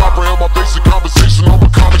folk to comprehend my basic conversation on my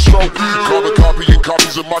comic stroke. Carbon copying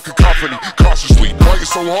copies in my cacophony. Cautiously, biting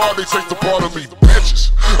so hard they take the part of me.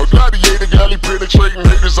 Bitches, a gladiator galley penetrating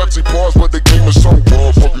haters. I take pause, but the game is so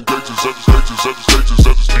motherfucking dangerous.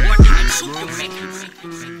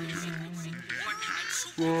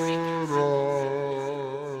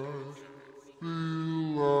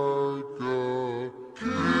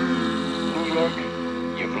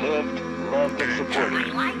 You've lived, loved, and supported.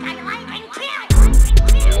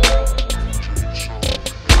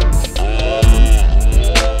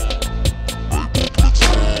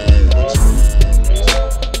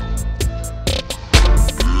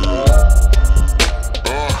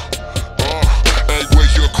 Hey, where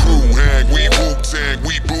your crew hang? We Wu-Tang,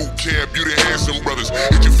 we boot camp. You the Hanson Brothers.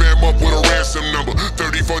 Hit your fam up with a ransom number.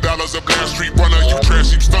 $34 up down street runner. You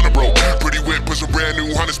trash, you stunner, bro. Pretty whip, puts a brand new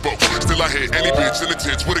 100 spokes. Still I hit any bitch in the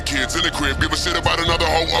tents with the kids in the crib. Give a shit about another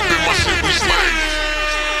hoe up in my shit. We slang.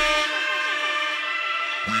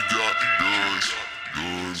 We got guns.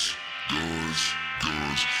 We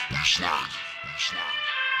slang.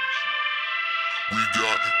 We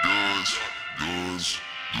got guns. We slang.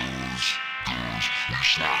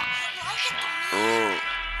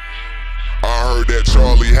 I heard that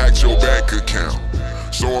Charlie hacked your bank account.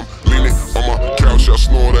 So I'm leaning on my couch, I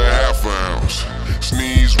snort a half ounce.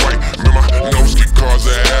 Sneeze right, man, my nose can cause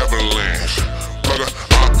an avalanche. Plug her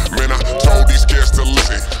up, man, I told these cats to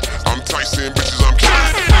listen. I'm Tyson, bitches, I'm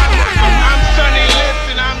killing. I'm Sonny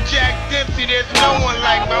Liston, I'm Jack Dempsey, there's no one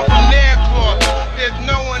like me. I'm from Nairclaw, there's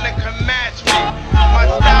no one that can match me. My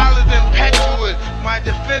style is impetuous, my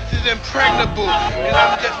defense is impregnable, and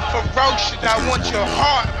I'm just ferocious. I want your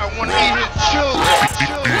heart, I want to eat his children.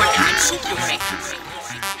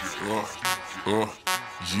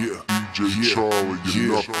 Yeah, DJ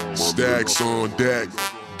Charlie, stacks on deck,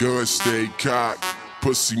 guns stay cocked.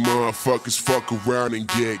 Pussy motherfuckers fuck around and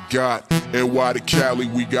get got. And why the Cali,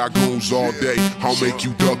 we got goons all day. I'll make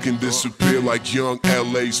you duck and disappear like young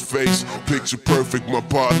LA's face. Picture perfect, my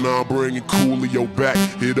partner, I'm bringing Coolio back.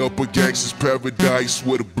 Hit up a gangster's paradise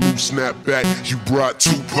with a blue snapback. You brought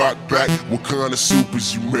Tupac back, what kind of soup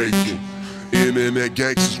is you making? Internet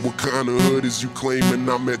gangsters, what kind of hood is you claiming?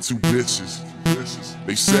 I met two bitches.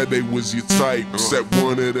 They said they was your type, except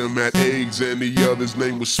one of them had AIDS and the other's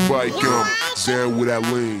name was Spike. Down with that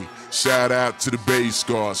lean. Shout out to the bass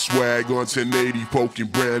guard, swag on 1080, poking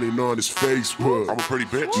Brandon on his Facebook. I'm a pretty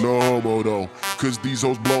bitch. No homo though, cause these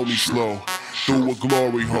hoes blow me slow. Through a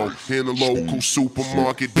glory hole, in a local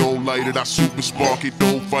supermarket. Don't light it, I super spark it.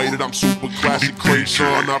 Don't fight it, I'm super classic.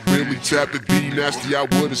 Crayon, I really tapped the D nasty, I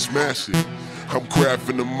would've smashed it. I'm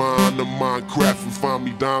crafting the mind crafting. Find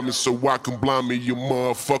me diamonds so I can blind me your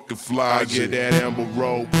motherfucking flies. I get that Amber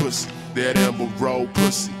Road pussy, that Amber Road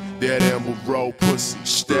pussy, that Amber Road pussy.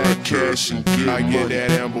 Stack cash and get money. I get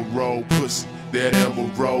that Amber Road pussy, that Amber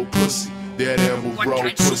Road pussy, that Amber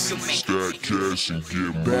Road pussy. Stack cash and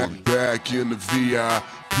get money. Back in the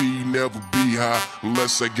VIP, never be high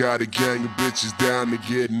unless I got a gang of bitches down to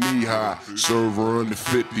get knee high. Server under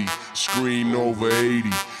 50, screen over 80.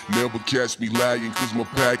 Never catch me lagging cause my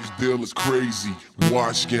package deal is crazy.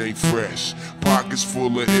 Watch game fresh, pockets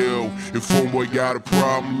full of ill. If homeboy got a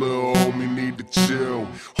problem, little homie need to chill.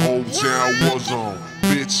 Hometown was on,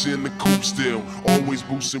 bitch in the coupe still. Always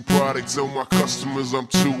boosting products on my customers, I'm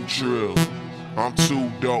too trill. I'm too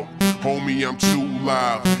dope, homie, I'm too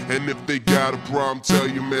loud. And if they got a problem, tell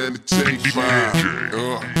your man to take 5.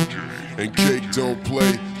 And cake don't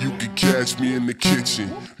play, you can catch me in the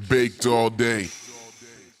kitchen, baked all day.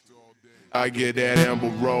 I get that Amber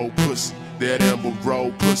Road pussy, that Amber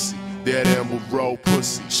Road pussy, that Amber Road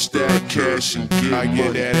pussy. Stack cash and get money. I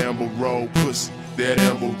get that Amber Road pussy, that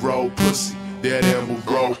Amber Road pussy, that Amber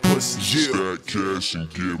Road pussy. Stack cash and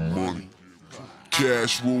get money.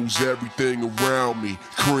 Cash rules everything around me.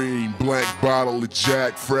 Cream, black bottle of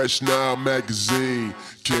Jack, Fresh 9 magazine.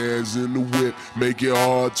 Cans in the whip, make it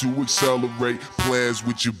hard to accelerate. Plans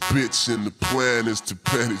with your bitch and the plan is to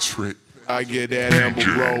penetrate. I get that Amber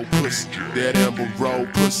Road pussy, that Amber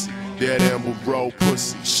Road pussy, that Amber Road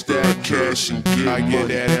pussy. Stack cash and get money. I get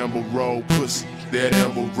that Amber Road pussy, that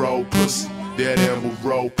Amber Road pussy, that Amber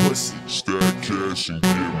Road pussy. Stack cash and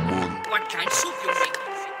get money. What kind of soup you make?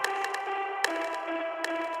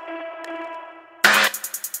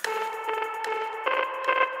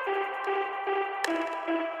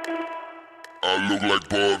 I look like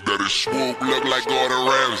Bob, that is swoop, look like Gordon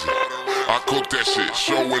Ramsay. I cook that shit,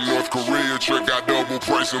 show in North Korea, trick, I double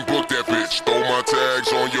price and book that bitch. Throw my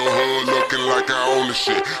tags on your hood, looking like I own the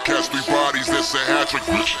shit. Catch 3 bodies, that's a hat trick,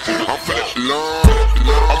 bitch. I'm Philipp Lahm,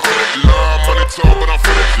 I'm Philipp Lahm, money tall, but I'm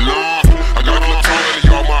Philipp Lahm. I got a Tuna and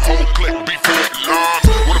y'all, my whole clique be Philipp Lahm.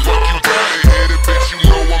 What the fuck you got it, hit it, bitch, you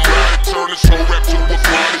know I'm right. Turn this whole rap to a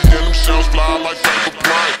party, and them shells fly like paper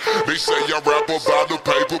plane. They say I rap about the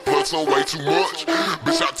paper, puts on way too much.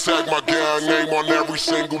 Bitch, I tag my gang name on every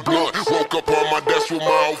single blunt. Woke up on my desk with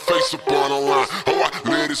my old face up on the line. Oh, I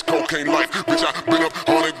live this cocaine life. Bitch, I been up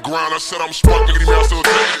on the ground. I said I'm smart, nigga, man, I still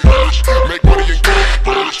take bitch. Make money and cake,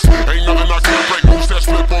 bitch. Ain't nothing I can break. Boost that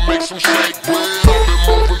slip or make some shake. Well, I've been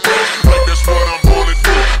moving fast, like that's what I'm gonna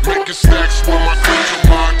do. Making stacks with my clips and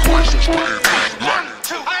my equations.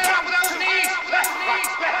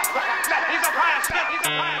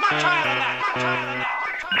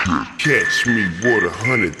 Catch me with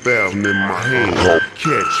 100,000 in my hand.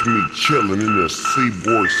 Catch me chillin' in the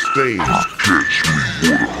C-boy stage. Catch me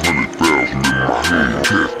with 100,000 in my hand.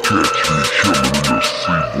 Catch me chillin' in the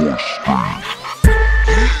C-boy stage.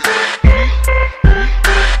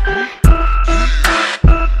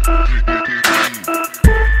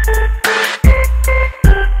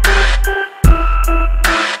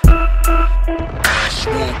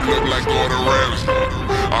 Look like Gordon Ramsay.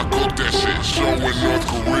 I cook that shit, show in North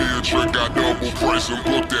Korea, trick, I double price and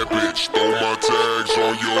book that bitch. Throw my tags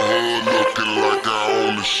on your hood, looking like I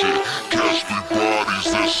own the shit. Catch 3 bodies,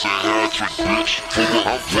 that's a hat trick, bitch.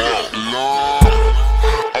 I'm Philipp Lahm,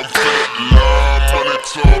 I'm Philipp Lahm, money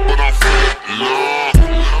tall, but I'm Philipp Lahm.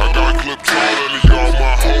 I got clip taller than y'all,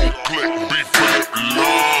 my whole clique be Philipp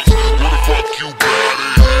Lahms. What the fuck you got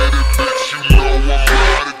it, hit it, bitch, you know I'm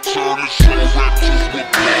riding. Turn this whole rap to a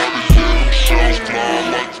party, yeah, them shells fly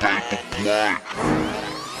like paper plane.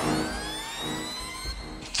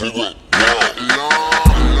 Philipp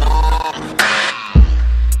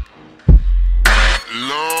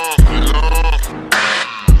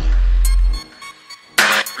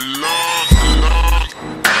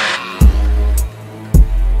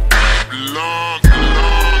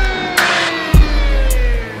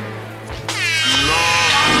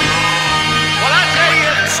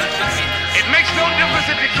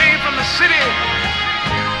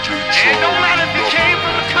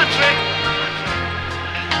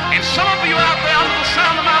And some of you out there under the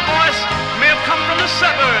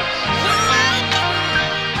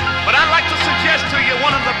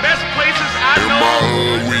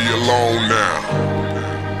alone now.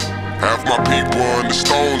 Half my people in the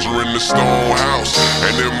stones are in the stone house,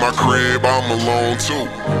 and in my crib I'm alone too.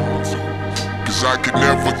 Cause I could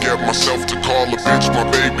never get myself to call a bitch my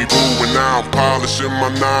baby boo. And now I'm polishing my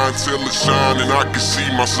 9 till it's shining. I can see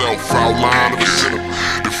myself outline of a sinner,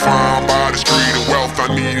 defined by the street of wealth. I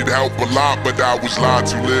needed help a lot, but I was lied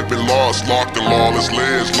to, living lost, locked in lawless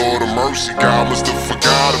lives. Lord of mercy, God must have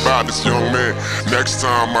forgot about this young man. Next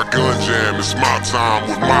time my gun jam, it's my time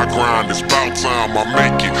with my grind. It's about time I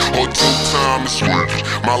make it, or 2 times it's worth it.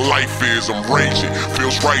 My life is, I'm raging,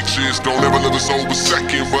 feels righteous. Don't ever live a sober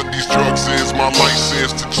second, but these drugs is my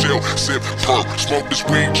license to chill, sip, perp, smoke this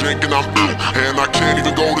weed, drink, and I'm ill. And I can't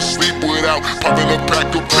even go to sleep without popping a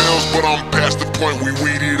pack of pills. But I'm past the point, we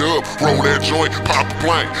weed it up, roll that joint, pop a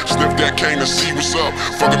blank, sniff that cane and see what's up.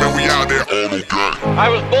 Fuck it, man, we out there all okay. I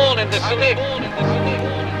was born in the city.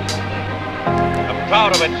 I'm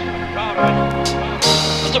proud of it.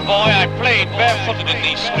 As a boy, I played barefooted in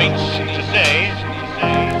these streets.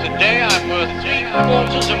 Today I'm worth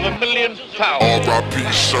 £750,000. R.I.P.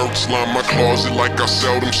 shirts line my closet like I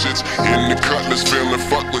sell them shits. In the cutlass, feeling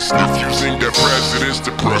fuckless, diffusing that president's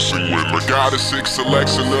depressing when I got a 6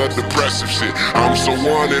 selection of depressive shit. I'm so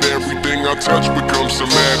on that everything I touch becomes some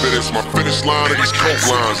evidence. My finish line of these coke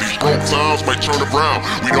lines, these broke times might turn around.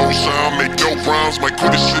 We don't shine, make dope rhymes, might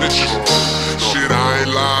quit this shit at you. Shit, I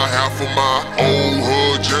ain't lie, half of my old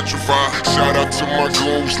hood gentrified. Shout out to my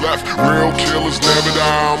goons left, real killers never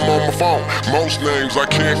die. I'm on my phone, most names I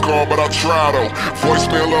can't call, but I'll try though.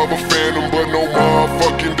 Voicemail of a phantom, but no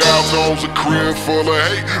motherfucking dial tones. A crib full of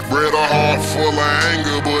hate, bred a heart full of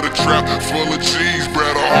anger, but a trap full of cheese,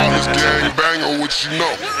 bred a heartless gang banger, what you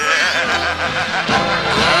know?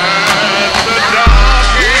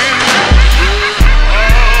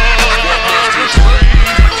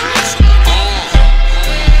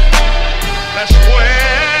 That's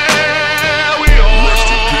where we always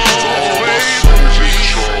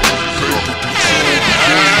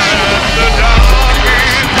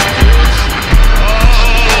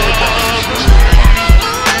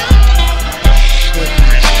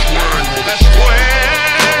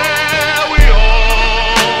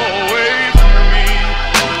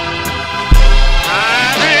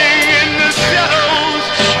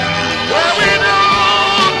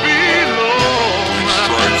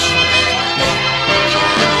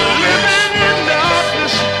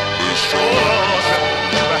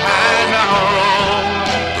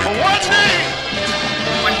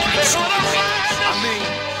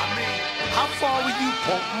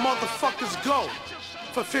go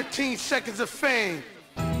for 15 seconds of fame.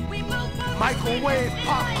 Microwave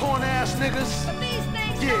popcorn ass niggas.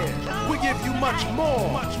 Yeah, we give you much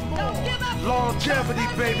more. Longevity,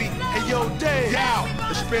 baby. And yo, Dave,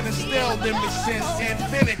 it's been instilled in me since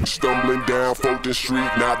infinity. Stumbling down Fulton Street,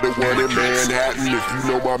 not the one in Manhattan. If you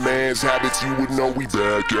know my man's habits, you would know we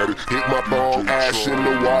back at it. Hit my bong, ash in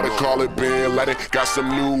the water, call it Ben Let it. Got some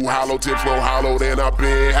new hollow tips, more hollow than I've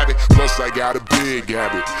been having. Plus I got a big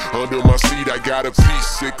habit. Under my seat I got a piece,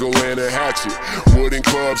 sickle and a hatchet. Wooden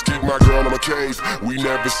clubs keep my girl in my cave. We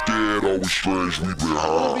never scared, always strange, we been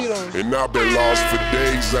high. And I've been lost for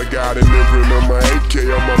days. I got an imprint on my AK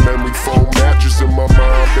on my memory foam mattress, and my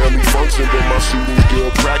mind barely function, but my shooting's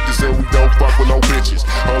good practice. And we don't fuck with no bitches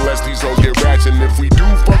unless these hoes get ratchet. And if we do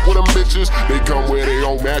fuck with them bitches, they come with their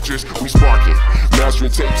own mattress. We sparking,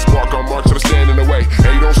 mastering tape, spark on mark, so they stand in the way.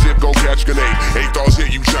 Hey, don't shit, gon' catch grenade. 8 thoughts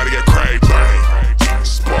hit, you try to get cracked, bang,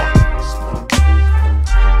 spark.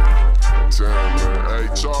 Damn, man. Hey,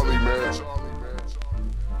 Charlie, man.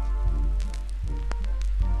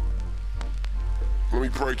 Let me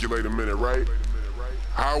percolate a minute, right?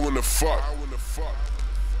 How in the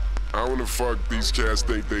fuck these cats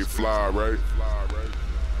think they fly, right?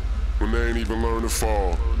 When they ain't even learn to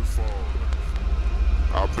fall.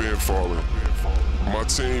 I've been falling. My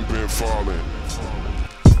team been falling.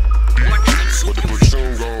 But the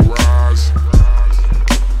platoon gon' rise.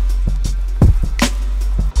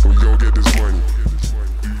 We gon' get this money.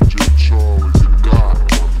 DJ Charlie, the God.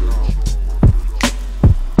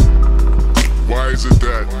 Why is it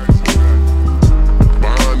that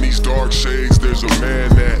behind these dark shades there's a man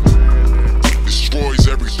that destroys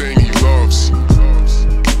everything he loves?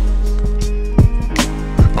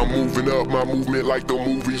 I'm moving up, my movement like the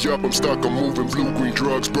movie Up. I'm stuck, I'm moving blue-green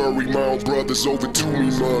drugs. Bury my own brothers over 2 me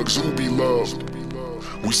mugs. Who be loved?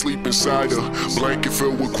 We sleep inside a blanket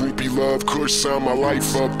filled with groupie love. Kush sign my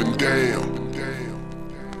life up and damn.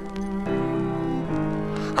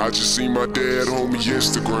 I just see my dad homie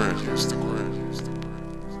Instagram.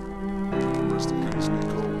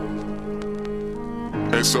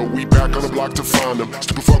 And so we back on the block to find them.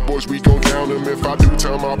 Stupid fuck boys, we gon' down them. If I do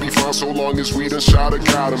tell them, I'll be fine so long as we done shot or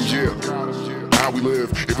got them, yeah. How we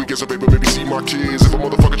live, if we get some paper, maybe see my kids. If a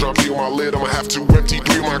motherfucker drop P on my lid, I'ma have to empty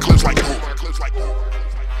 3 of my clips like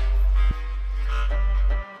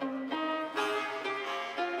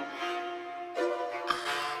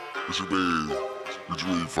What you mean? What you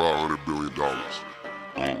mean $500 billion?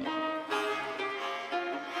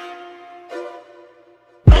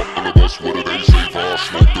 That's what it ain't safe. I'll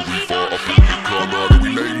smoke the reefer up in the corner that we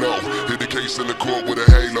lay low. Hit the case in the court with a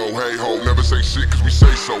halo. Hey ho, never say shit cause we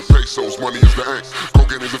say so. Pesos, money is the aim.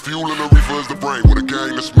 Cocaine is the fuel and the reefer is the brain. With a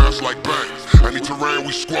gang that smash like bang. Any terrain,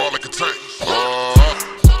 we squad like a tank. I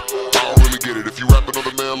don't really get it. If you rap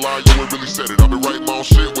another man lie, you ain't really said it. I've been writing my own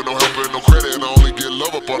shit with no help and no credit. And I only get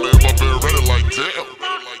love up on them. I've been ready like damn.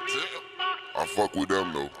 I fuck with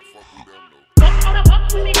them though.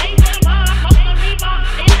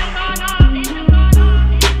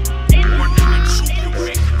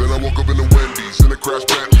 Then I woke up in the Wendy's in a crash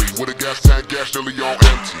Bentley with a gas tank, gas nearly all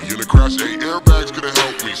empty. In the crash, 8 airbags could've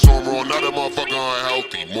helped me. So I'm wrong, now that motherfucker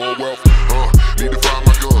unhealthy. More wealth, need to find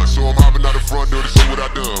my gun. So I'm hopping out the front door to see what I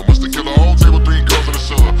done. Must have killed a whole table, 3 girls in the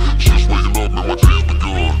sun. Just waking up and watch this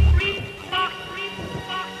begun.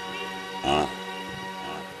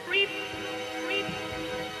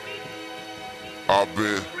 I've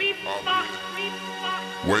been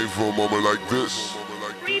waiting for a moment like this.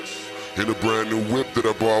 In a brand new whip that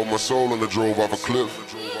I bought with my soul and I drove off a cliff.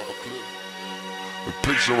 The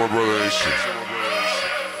picture of my brother ain't shit.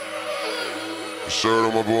 The shirt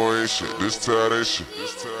on my boy ain't shit. This tad ain't shit.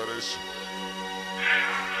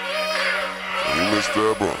 You missed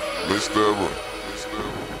that, bro. Missed that, bro.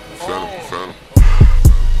 Phantom.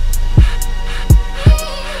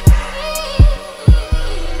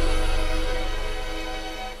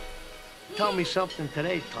 Tell me something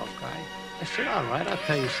today, tough guy. I said, all right, I'll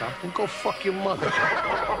tell you something. Go fuck your mother.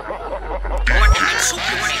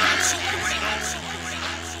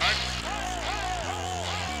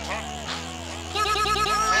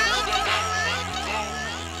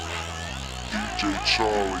 DJ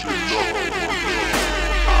Charlie, you know.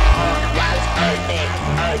 While it's everything,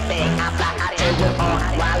 I fly out to it on.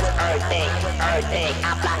 While it's everything, I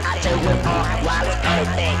fly out to it on. While it's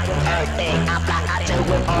everything, I fly out to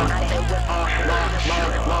it on.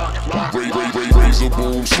 Razor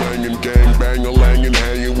boom slanging, gang bang-a-langin',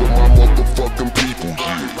 hanging with my motherfucking people.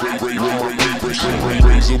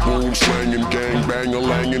 Razor boom slanging, gang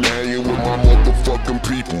bang-a-langin', hanging with my motherfucking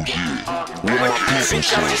people. With my people. I'm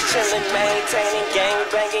just chillin', maintaining, gang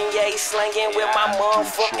banging, yay slanging with my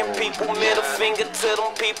motherfucking people. Middle finger to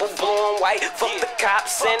them people, blue and white. Fuck the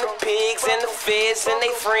cops and the pigs and the feds and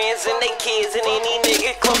they friends and they kids and any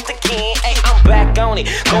nigga close to kin. Hey, I'm back on it,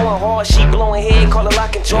 going hard. She blowing head, call it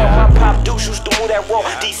lock and jaw. My pop deuce used to move that raw.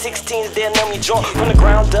 D16s there, numb your jaw from the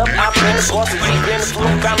ground up. I'm in the boss, deep in the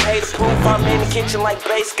fluke. I'm hater proof. I'm in the kitchen like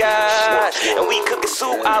bass guys, and we cooking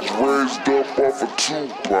soup. I'm raised up off a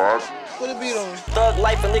Tupac. What it be on? Thug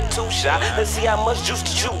life and lick 2 shot. Let's see how much juice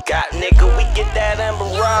that you got, nigga. We get that Amber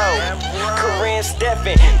Road. Corinne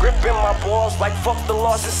Steffen, gripping my balls like fuck the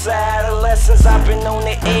loss inside adolescence. I've been on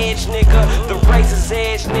the edge, nigga. The razor's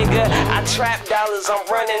edge, nigga. I trap dollars, I'm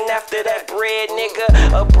running after that bread,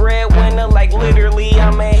 nigga. A breadwinner, like literally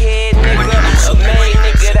I'm a head, nigga. A made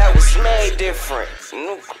nigga that was made different.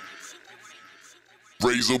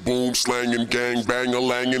 Razor boom slanging, gang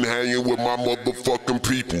bang-a-langin', hanging with my motherfucking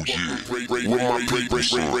people. With my people.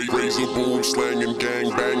 Razor boom slanging, gang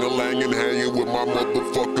bang-a-langin', hanging with my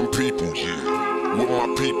motherfucking people. With my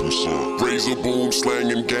people, son. Razor boom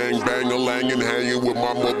slanging, gang bang-a-langin', hanging with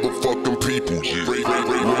my motherfucking people. With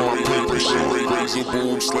my people, son. Razor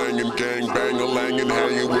boom slanging, gang bang-a-langin',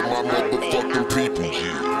 hanging with my motherfucking people.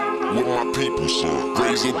 With my people, son.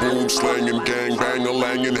 Razor boom slanging, gang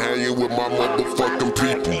bang-a-langin', hanging with my motherfucking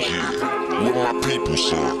people. With my people,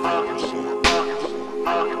 son.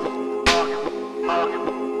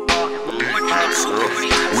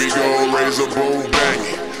 We gon' razor boom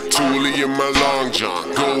bangin'. Toolie in my long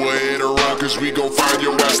john. Go ahead and run, cause we gon' find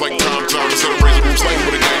your ass like Tom Tom. Instead of razor boom slanging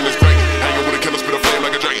with a gang that's banging. Hanging with a killer, spit a flame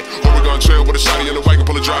like a dragon. Or we gon' chill with a shotty in the wagon,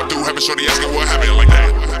 pull a drive through, having shorty asking what happened like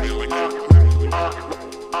that.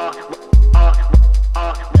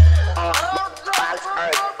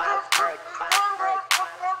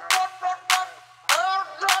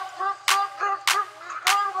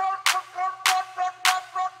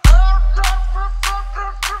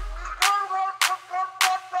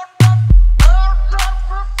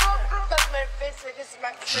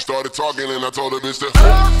 She started talking and I told her bitch to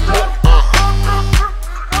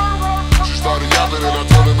She started yapping and I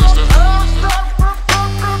told her bitch to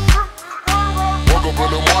Walk up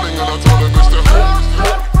in the morning and I told her bitch that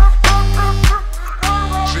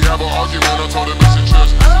she have an argument, I told her bitch she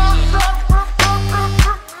just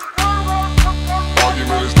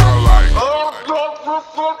argument is not like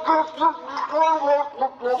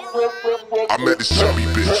I met this chubby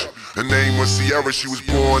bitch. Her name was Sierra, she was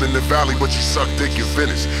born in the valley, but she sucked dick in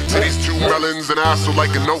Venice. Titties, 2 melons, and ass so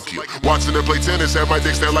like a Nokia. Watching her play tennis, had my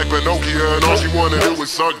dick stand like Pinocchio, and all she wanted to do was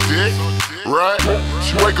suck dick, right?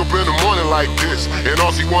 She wake up in the morning like this, and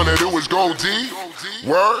all she wanted to do was go deep,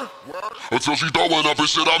 word? Until she throwing up and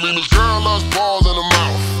shit, I mean this girl loves balls in the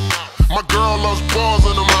mouth. My girl loves balls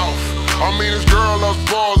in the mouth. I mean this girl loves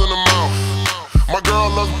balls in the mouth. My girl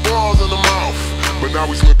loves balls in the mouth. But now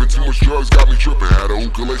we slipping, too much drugs got me tripping. Had a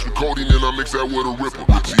hookah lace with codeine and I mixed that with a ripper.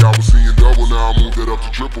 See, I was seeing double, now I moved that up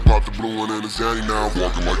to triple. Popped the blue one and the Zanny, now I'm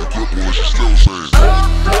walking like a cripple and she still saying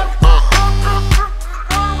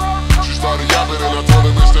She started yapping and I told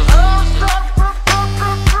her bitch that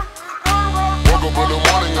woke up in the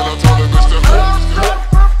morning and I told her bitch that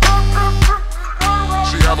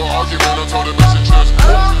she have an argument, I told her bitch she just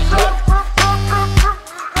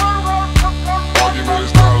argument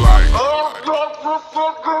is not like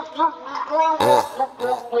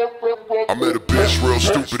I met a bitch real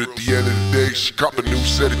stupid at the end of the day. She copped a new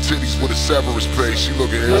set of titties with a severance pay. She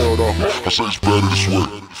looking hell though. I say it's better this way.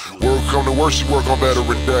 Word come to work, she work on better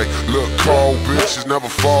every day. Look cold bitches, never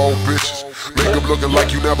fall bitches. Makeup looking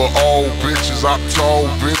like you never old bitches. I'm told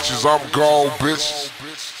bitches, I'm gold bitches.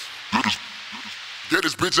 Get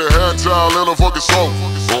this bitch a hand towel and a fucking soap.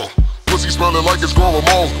 Pussy smelling like it's growing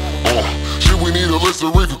mold. Shit, we need a list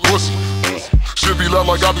of Reefa pussy. Shit be loud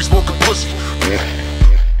like I be smoking pussy.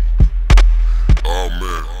 Oh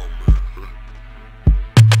man.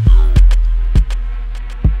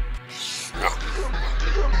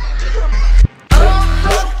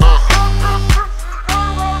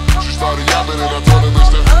 She started yapping and I told her bitch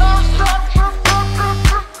that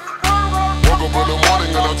woke up in the morning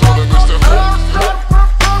and I told her bitch that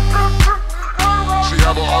she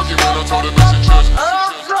have an argument, I told her bitch she just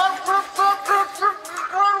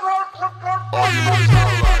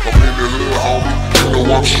I'm in the hood, homie, you know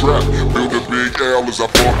I'm strapped. Build a big L as I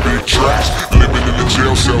bought big tracks. Living in the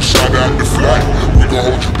jail cell, shot out the flat. We gon'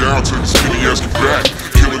 hold you down till the skinny ass get back.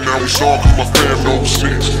 Killing now we saw cause my fam don't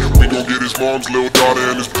snitch. We gon' get his mom's little daughter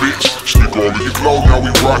and his bitch. Sneak all of your clothes, now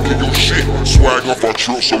we rockin' your shit. Swag off our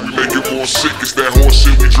truck so we make it more sick. It's that horse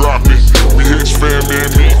shit we droppin'. We hits fam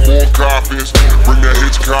and me, more coffins. Bring that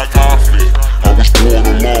Hitchcock outfit. I was born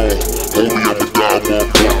alone, homie, I'ma die while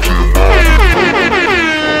fucking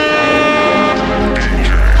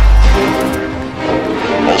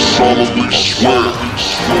I solemnly swear,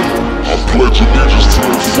 I pledge allegiance to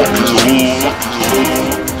the fucking hood.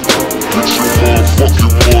 Get your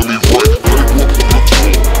motherfucking money right, paper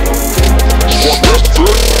platoon. Fuck that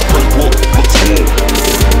dirt, paper platoon.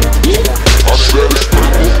 I said it's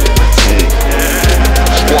paper platoon.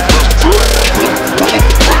 Fuck that dirt,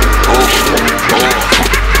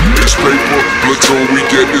 it's paper platoon, we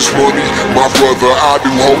get this money. My brother, I do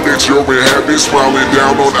hope that you're in heaven, smiling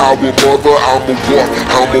down on our mother. I'ma walk,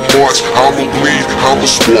 I'ma march, I'ma bleed, I'ma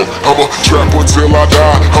sport, I'ma trap until I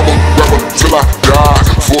die, I'ma rap until I die.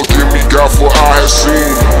 Forgive me, God, for I have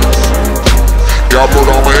seen. Got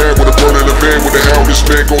murder on my head with a burn in the van. What the hell this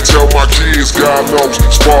man gon' tell my kids? God knows,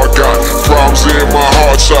 Spark got problems in my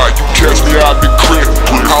heart side. You catch me out the crib,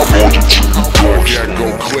 I'll hold you to the door. Yeah, go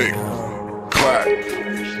click, clap.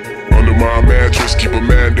 Under my mattress, keep a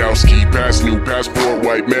man down. Ski pass, new passport,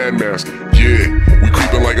 white man mask. Yeah, we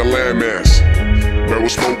creepin' like a landmass. Barrel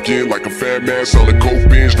smoking like a fat man, solid coke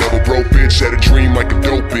binge, never broke bitch, had a dream like a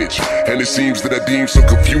dope bitch. And it seems that I deem some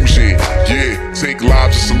confusion. Yeah, take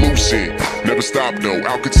lives as solution. Never stop though,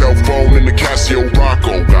 Alcatel phone in the Casio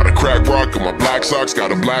Rocco. Got a crack rock on my black socks,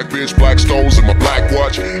 got a black bitch, black stones in my black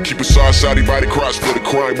watch. Keep a sauce shotty by the crotch for the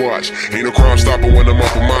crime watch. Ain't no crime stopping when I'm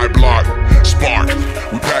up on my block. Spark,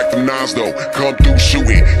 we pack them nines though, come through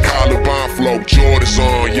shooting. Caliban flow, Jordans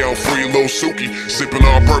on, yeah I'm free little Suki. Sipping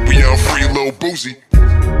on purple, yeah I'm free little Boozy.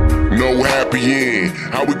 No happy end,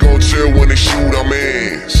 how we gon' chill when they shoot our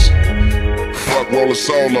mans? Fuck rollin'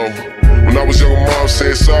 solo, when I was young mom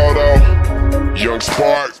said so though. Young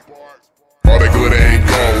Spark, all that glitter ain't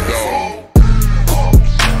gold though.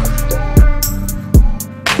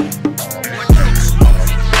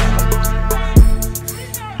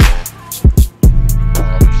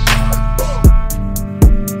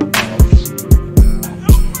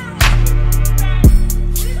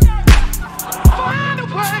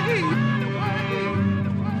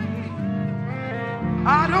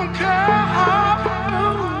 I don't care how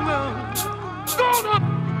gonna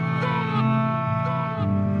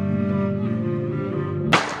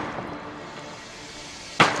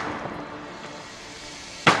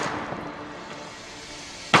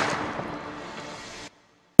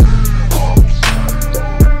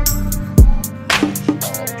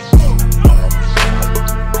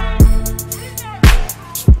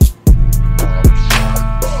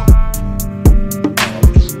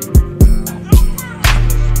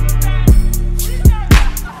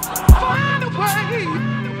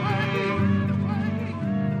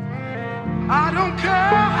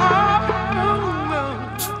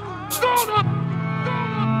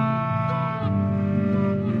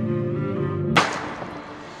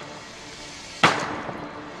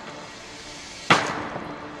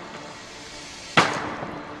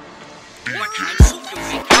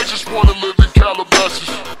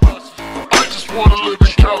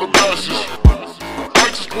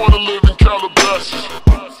Calabasas.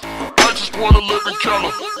 I just wanna live in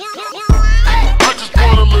Cali. I just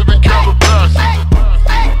wanna live in Calabasas.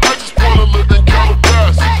 I just wanna live in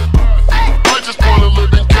Calabasas. I just wanna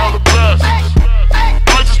live in Calabasas.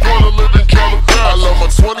 I just wanna live in Calabasas. I love my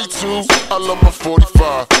 22, I love my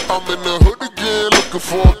 45. I'm in the hood again, looking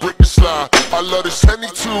for a brick to slide. I love this Henny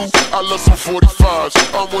too, I love some 45s.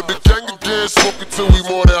 I'm with the gang again, smoking till we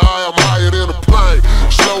more than high. I'm higher than a plane,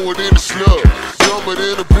 slower than a slug, dumber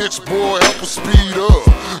than a bitch, boy, help us speed up.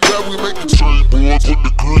 That we make the chain boy, put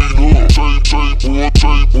the green up. Chain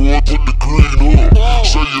boy, put the green up.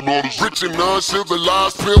 Say you know this rich and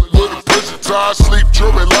uncivilized, pimp with a prison tie, sleep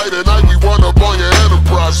driven late at night. We run up on your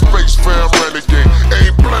enterprise, space fam renegade.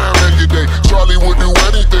 Ain't blind every day. Charlie would do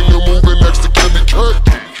anything to move in next to Kimmy K.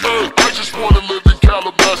 I just wanna live in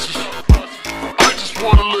Calabasas. I just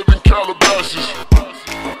wanna live in Calabasas.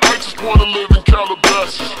 I just wanna live in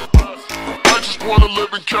Calabasas. I just wanna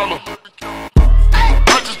live in Calabasas.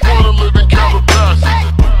 I just wanna live in Calabasas.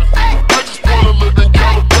 I just wanna live in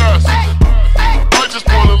Calabasas. I just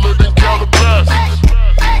wanna live in Calabasas.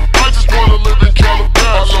 I just wanna live in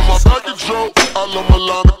Calabasas. I love my bag of joke, I love my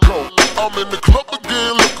line of coke. I'm in the club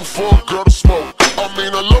again looking for a girl to smoke. I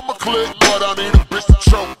mean I love my clique, but I need a bitch to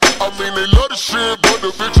choke. I mean they love the shit, but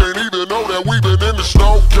the bitch ain't even know that we been in the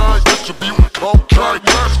snow. Gang distributing cocaine,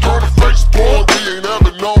 mask on the face, boy. We ain't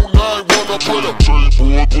ever known. I ain't wanna put a chain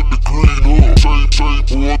boy, put the green up. Chain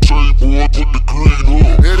boy, put the green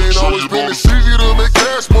up. It ain't always been this easy to make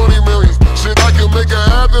cash money millions. Shit, I can make it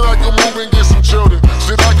happen, I can move and get some children.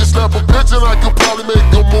 Shit, I can snap a bitch and I can probably make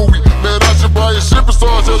a movie. Man, I should buy a shipping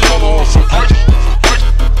star, tell y'all on some.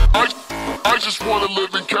 I just wanna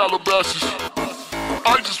live in Calabasas.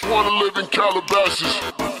 I just wanna live in Calabasas.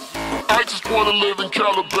 I just wanna live in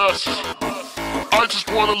Calabasas. I just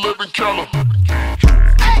wanna live in Calabasas.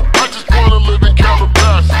 I just wanna live in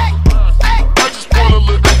Calabasas. I just wanna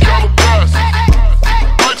live in Calabasas.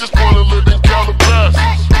 I just wanna live in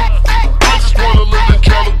Calabasas. I just wanna live in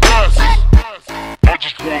Calabasas. I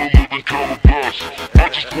just wanna live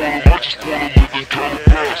in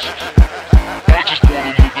Calabasas. I just wanna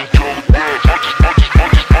live in Calabasas. I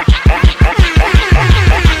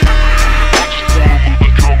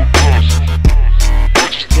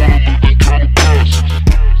just wanna live in Calabasas.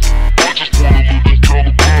 I just wanna live in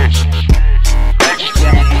Calabasas.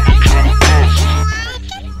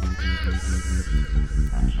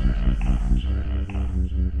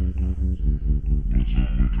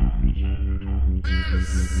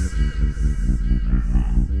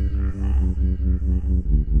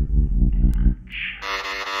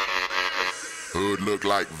 Hood look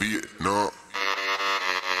like Vietnam.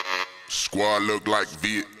 Squad look like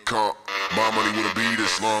Vietcong. My money wouldn't be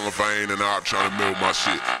this long if I ain't an op trying to milk my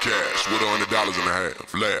shit. Cash with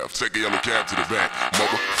 $100.50. Laugh, take a yellow cab to the bank.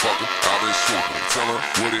 Motherfucker, I've been swooping. Tell her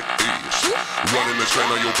what it is. Running the train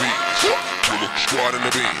on your beats. Killer squad in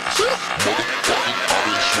the beans. Motherfucker, I've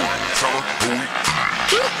been swooping. Tell her who we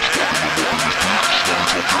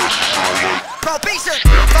Propeica,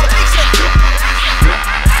 Propeica.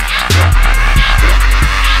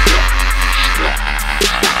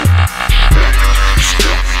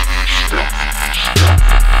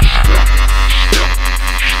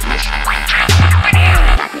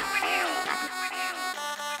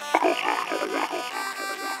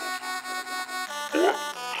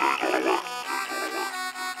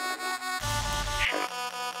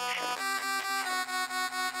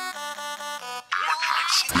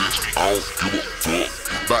 I don't give a fuck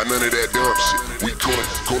about none of that dumb shit. We coolin'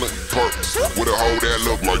 perks with a hole that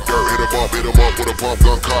look like dirt. Hit 'em up with a pump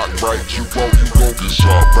gun cock, right? You gon' get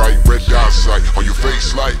shot, right? Red dot sight on your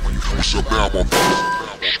face like, what's up now, my brother?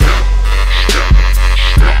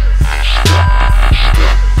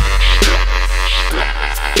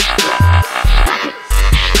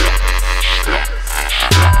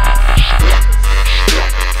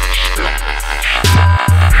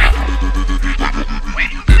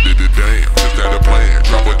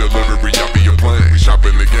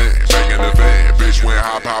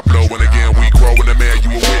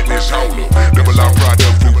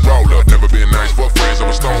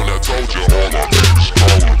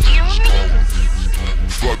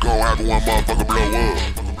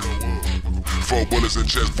 And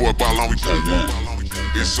chest boy, ball on we pull wood.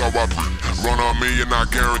 It's Syrpy. Run on me and I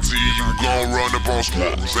guarantee you gon' run up on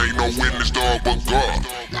squads. Ain't no witness dog but God.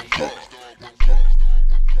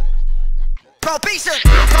 Propeica,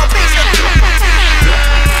 Propeica.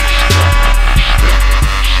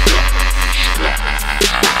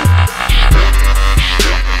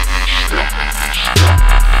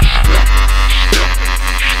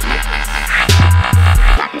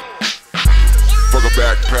 Fuck a a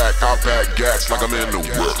backpack, I pack gas like I'm in the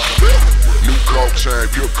whip. New coke chain,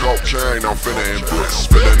 pure coke chain, I'm finna invest.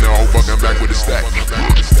 Spilling the whole fucking back with a stack.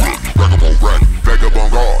 Vagabond rack,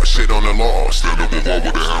 vagabond guard, shit on the law. Stand up and walk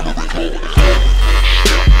with a hammer and claw.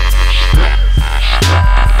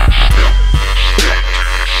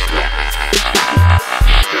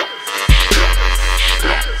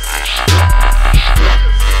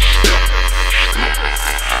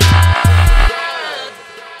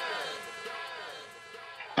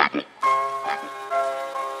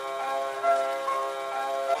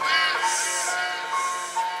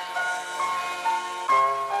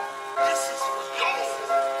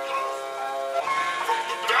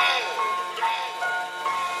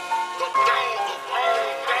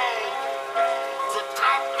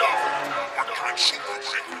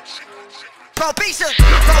 Propeica,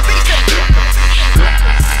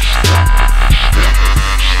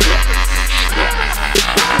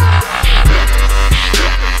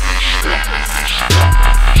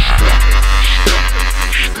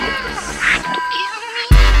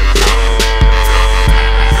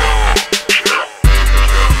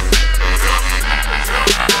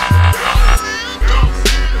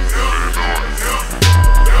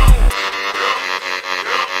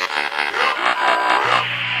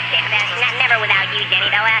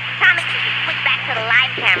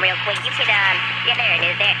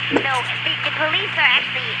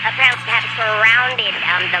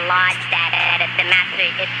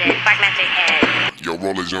 Yo,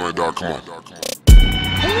 roll is on, dog. Come on.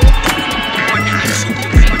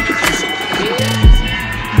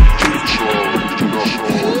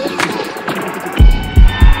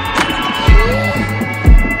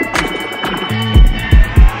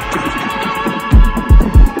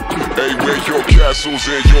 Hey, where your castles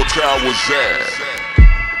and your towers at?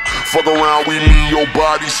 Fuck around, we leave your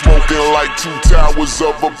body smoking like 2 towers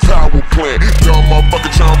of a power plant. Dumb motherfucker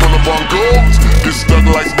tryna run up on goals. Get stuck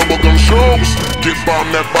like bubblegum shows. Get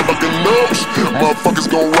bombed that bubblegum nose. Motherfuckers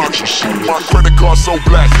gon' rock you shit. My credit card so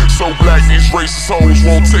black these racist hoes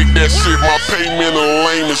won't take that shit. My payment the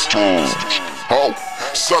lamest tools. Ho,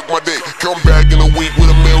 suck my dick, come back in a week with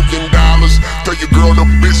 $1 million. Tell your girl the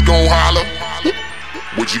bitch gon' holler.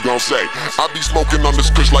 What you gon' say? I be smoking on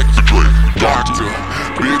this kush like the drink. Doctor,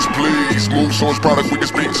 bitch please, move so much product we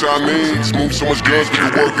can speak Chinese. Move so much guns we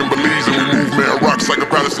can work in Belize. And we move mad rocks like a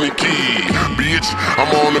Palestinian key. Bitch,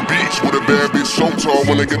 I'm on the beach with a bad bitch so tall.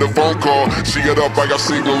 When I get a phone call, she get up, I got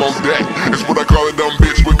signal on deck. It's what I call a dumb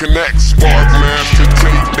bitch with connect. Spark master,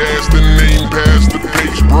 tape, that's the name, pass the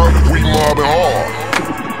page, bruh. We mobbing hard.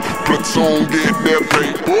 Platoon get that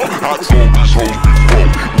paper. I told these hoes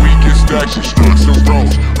before. We get stacks and studs and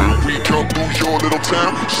rolls. When we come through your little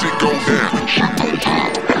town, shit go down.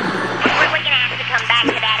 We're gonna have to come back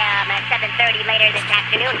to that at 7:30 later this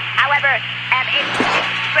afternoon. However, it's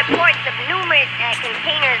reports of numerous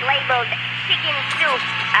containers labeled chicken soup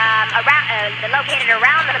located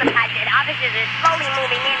around the pods, and officers are slowly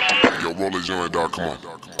moving in there. Yo, roll is on, dog. Come on.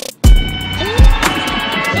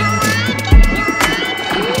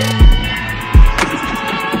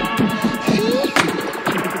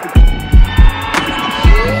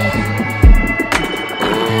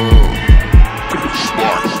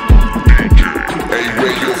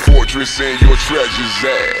 Fortress and your treasures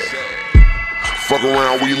at. Fuck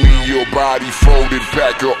around, we leave your body folded.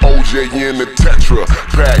 Pack a OJ in the Tetra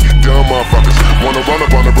pack. Dumb motherfuckers wanna run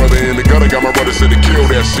up on a brother in the gutter. Got my brother said to kill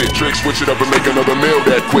that shit. Trick, switch it up and make another meal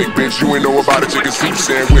that quick. Bitch, you ain't know about a chicken soup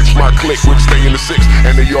sandwich. My clique, whip stay in the 6.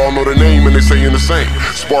 And they all know the name and they saying the same.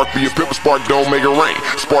 Spark be a pipper, spark don't make it rain.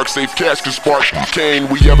 Spark safe cash, cause spark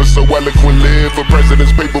cane. We ever so eloquent live for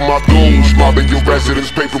president's paper, my goals. Mobbing your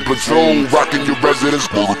residence, paper platoon. Rocking your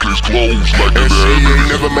residence, motorcase clothes. Like and she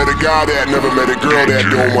ain't never met a guy that, never met a girl that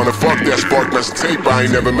don't wanna fuck that. Spark mess tape. I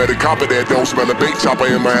ain't never met a copper that don't smell a bait chopper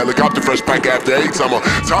in my helicopter. Fresh pack after 8. I'm a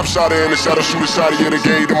top shotter in the shadow, shoot a shot in the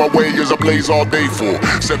gate. And my way is I blaze all day for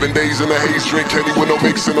 7 days in the haze. Drink Henny with no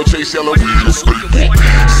mixin', no chase yellow.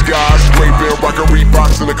 Skyscraping, rockin'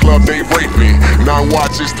 Reeboks in the club, they raping. 9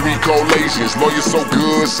 watches, 3 collations. Lawyers so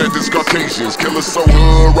good, sentence Caucasians. Killers so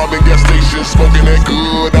hood, robbing gas stations. Smoking that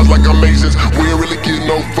good, that's like Amazons. We ain't really getting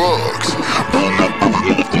no fucks.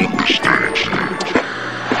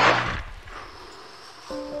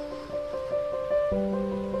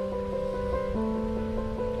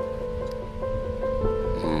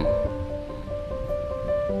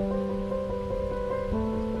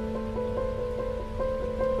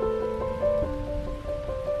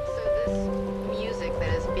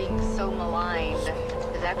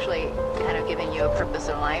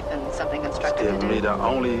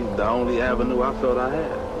 The only avenue I felt I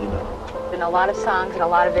had, you know. in a lot of songs and a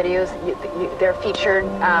lot of videos, they're featured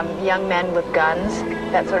young men with guns,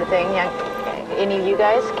 that sort of thing. Any of you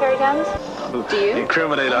guys carry guns? Do you?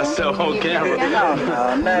 Incriminate ourselves on camera.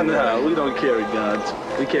 No, we don't carry guns.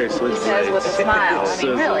 We carry switch blades. He says with a smile. I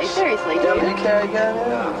mean, really, seriously, do you? carry guns?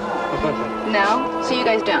 No? So you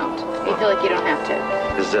guys don't? You feel like you don't have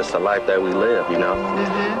to? It's just the life that we live, you know?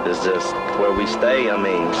 It's just where we stay. I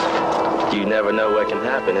mean, you never know what can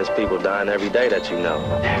happen. There's people dying every day that you know.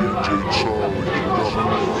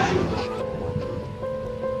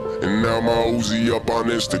 And now my Uzi up on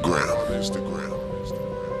Instagram.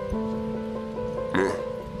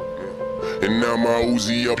 And now my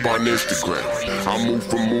Uzi up on Instagram. I move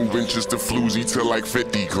from moving just a floozy to like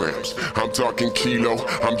 50 grams. I'm talking kilo,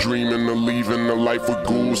 I'm dreaming of leaving a life with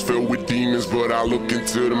ghouls filled with demons. But I look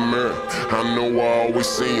into the mirror, I know I always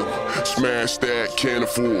see them. Smash that, can't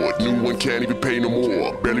afford, new one can't even pay no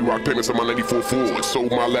more. Barely rock payments on my 94 Ford, sold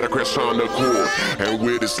my letter crash on the Accord. And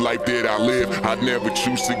with this life that I live, I'd never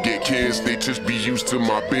choose to get kids. They just be used to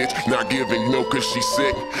my bitch not giving milk cause she's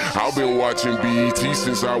sick. I've been watching BET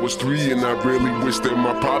since I was 3, and I really wish that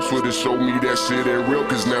my pops would've showed me that shit ain't real,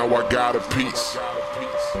 cause now I got a piece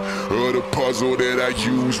of the puzzle that I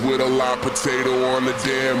use with a lot potato on the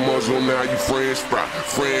damn muzzle. Now you French fry,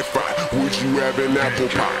 would you have an apple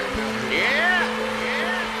pie? Yeah!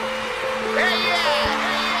 Hey,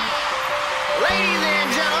 yeah! Ladies and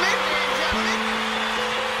gentlemen,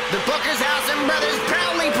 the Bookers Hanson Brothers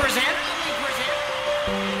proudly present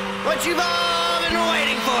what you've all been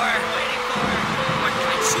waiting for.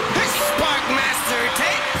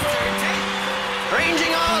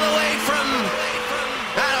 Ranging all the way from,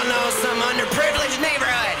 I don't know, some underprivileged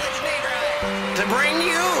neighborhood to bring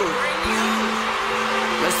you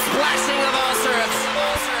the splashing of all syrups.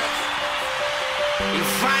 You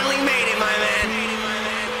finally made it, my man.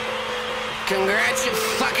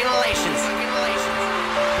 Congratulations.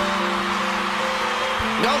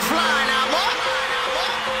 Don't fly now, boy.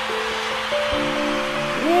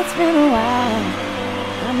 It's been a while.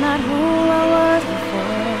 I'm not who I was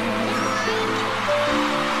before.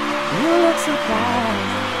 You look surprised,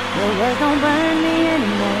 your words don't burn me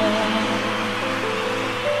anymore.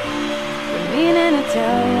 Been meaning to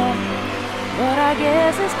tell you, but I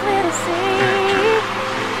guess it's clear to see.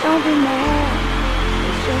 Don't be mad,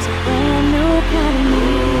 it's just a brand new kind of me.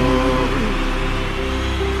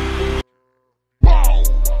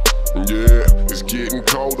 Yeah, it's getting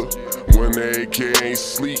colder. When the AK ain't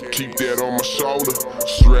sleep, keep that on my shoulder.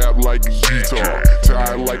 Strapped like a guitar,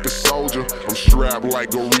 tied like a soldier. I'm strapped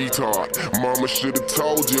like a retard. Mama should've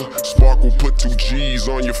told you. Spark will put 2 G's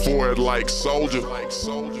on your forehead like soldier.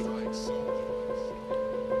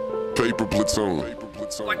 Paper platoon.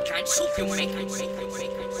 What kind of soup you make?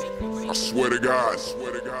 I swear to God.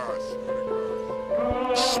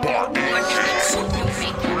 Spark. What kind of soup you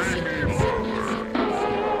make?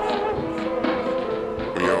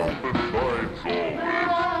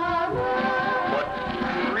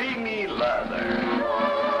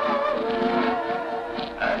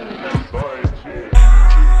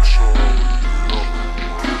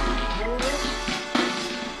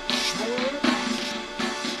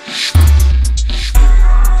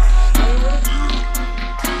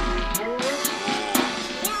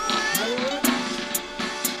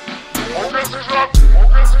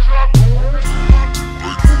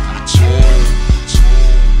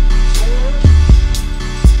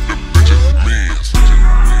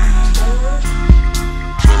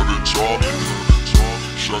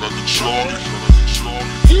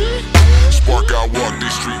 Spark, I walk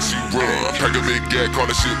these streets, he run. Pack a big gag, call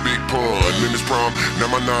that shit big pun. Minutes prom, now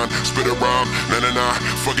my 9, spit a rhyme. Nah,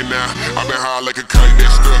 fucking now. I've been high like a kite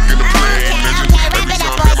that's stuck in the plane. Every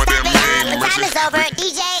time I my damn name. Time is over.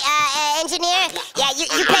 DJ, engineer. Yeah,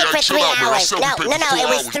 you paid for 3 hours. No, it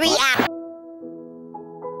was 3 hours.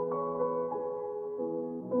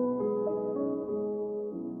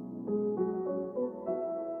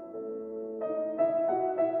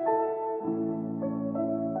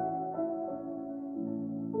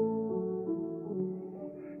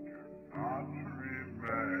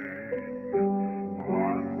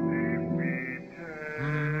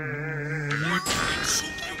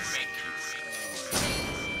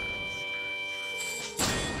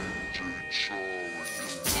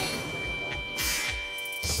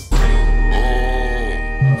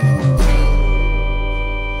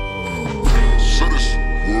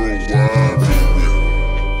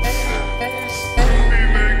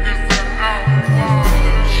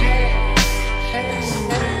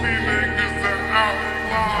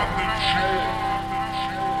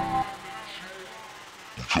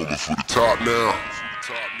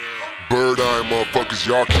 third-eye motherfuckers,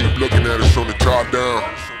 y'all keep looking at us from the top down.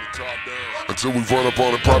 Until we run up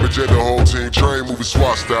on a private jet, the whole team train, moving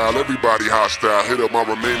SWAT style. Everybody hostile, hit up my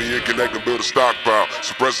Romanian, connect and build a stockpile.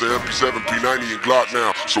 Suppressor MP7, P90 and Glock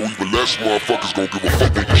now. So even less motherfuckers gon' give a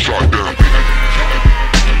fuck when you shot down.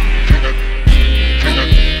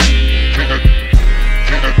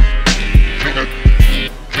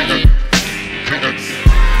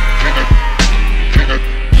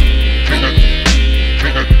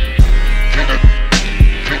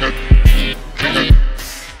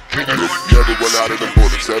 Never run out of them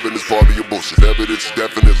bullets, evidence part of your bullshit. Evidence is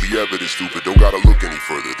definitely evidence, stupid, don't gotta look any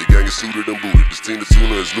further. The gang is suited and booted, this team of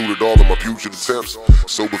Tuna has looted all of my putrid attempts.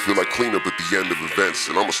 Sober feel like cleanup at the end of events.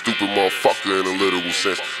 And I'm a stupid motherfucker in a literal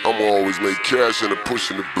sense. I'ma always make cash and I'm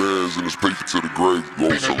pushing the bands and it's paper to the grave. You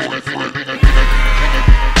always tell my friend.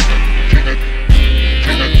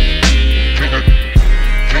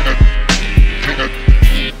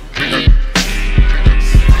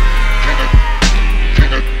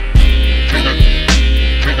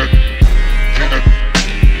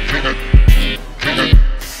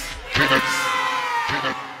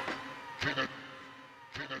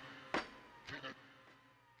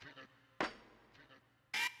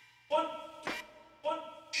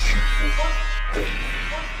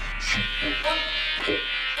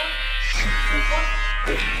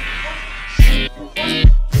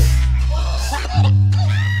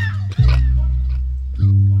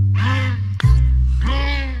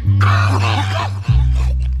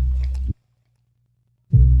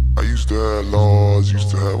 I used to have laws, used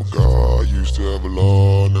to have a God, used to have a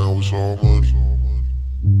law, now it's all money.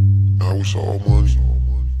 Now it's all money.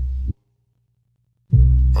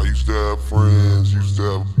 I used to have friends, used to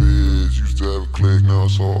have a biz, used to have a clique, now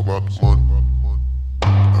it's all about the money.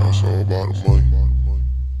 Now it's all about the money.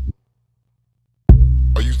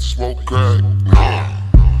 I used to smoke crack, nah.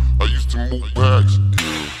 I used to move packs,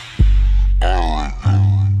 yeah.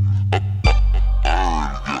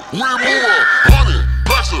 We're more, 100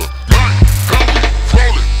 packs of night,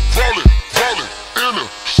 heavy, rolling, in a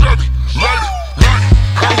Chevy, Layden, night,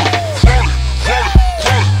 heavy,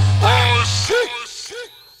 rolling, oh shit.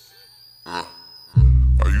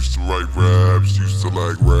 I used to write raps, used to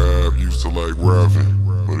like rap, used to like rapping,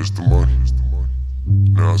 but it's the money.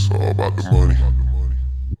 Now it's all about the money.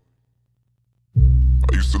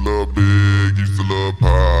 I used to love big, used to love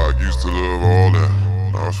Pac, used to love all that.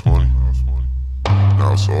 Now it's money.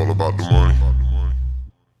 Now it's all about the money.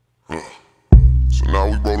 So now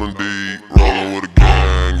we rolling deep, rolling with a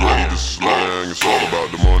gang, ready to slang. It's all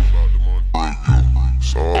about the money.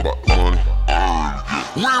 It's all about the money.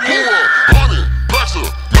 We're more, 100 packs of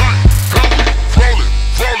night, heavy,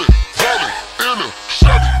 rolling, in a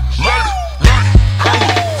Chevy, Layden, night,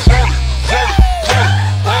 heavy, rolling,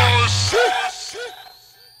 oh shit.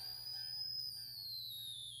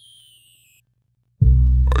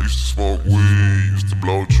 I used to smoke weed, used to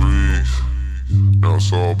blow trees. Now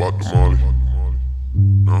it's all about the money.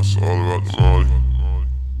 Now it's all about the money.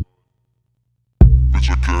 Bitch,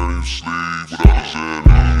 I can't even sleep without a Xanny.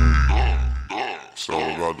 It's all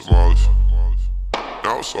about the mollies.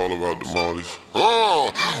 Now it's all about the mollies.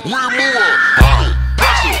 Oh, we're more, 100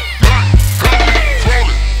 packs of night,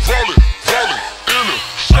 heavy, rolling, in a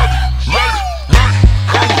Chevy, Layden, night,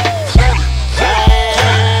 heavy, rolling,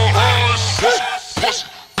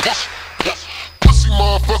 pussy,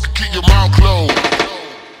 motherfucker, keep your mouth closed.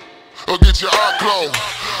 Or get your eye closed.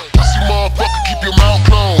 Pussy motherfucker, keep your mouth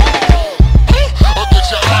closed. Or get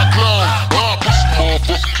your eye closed. Pussy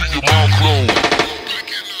motherfucker, keep your mouth closed.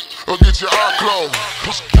 Or get your eye closed.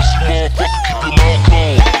 Pussy motherfucker, keep your mouth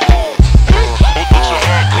closed. Or get your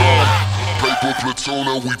eye closed. Paper platoon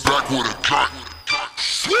and we back with a gun.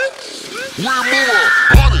 We're more,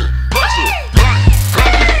 100 packs of night,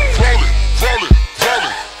 heavy, rolling,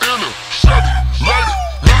 in a Chevy, Layden,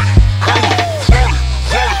 night, heavy,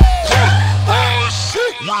 rolling, oh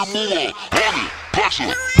shit. We're more, 100 packs of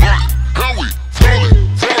night, heavy, rolling,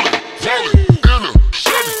 in a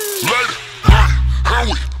Chevy, Layden, night,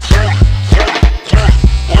 heavy, rolling,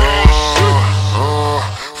 oh shit.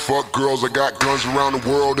 Fuck girls, I got guns around the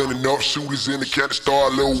world and enough shooters in the cat to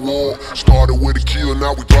start a little war. Started with a kill,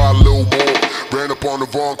 now we buy a little more. Ran up on the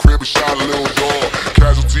Vaughn crib and shot a little dog.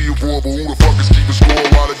 Casualty of war, but who the fuck is keeping score?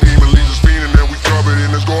 While the demon leaves us fiending and we covered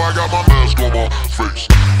in this gore. I got my mask on my face.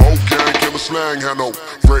 Okay, killer slang, had no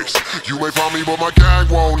breaks. You may find me, but my gang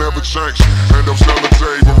won't ever change. End up selling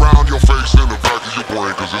tape around your face in the back of your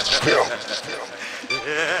brain, cause it's the sport.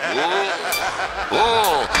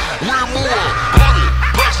 We're more, 100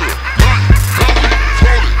 packs of night,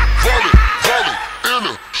 heavy, rolling, in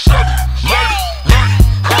a Chevy, Layden, night,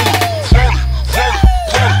 heavy, rolling,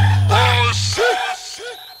 oh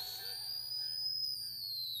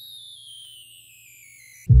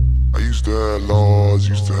Used to have laws,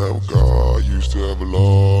 used to have a God, used to have a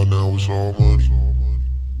law, now it's all money.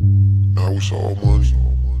 Now it's all money.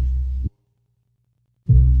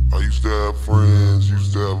 I used to have friends,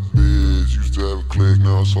 used to have a biz, used to have a clique,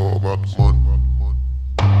 now it's all about the money.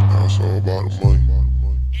 Now it's all about the money.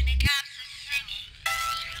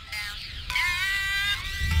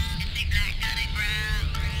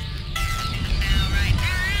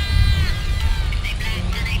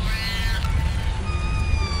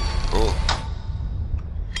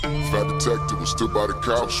 Fat detective was stood by the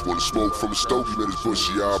couch when the smoke from a stogie made his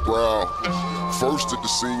bushy eyebrow. First at the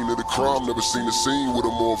scene of the crime, never seen a scene with a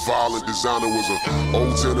more violent designer. Was an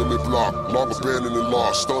old tenement block, long abandoned and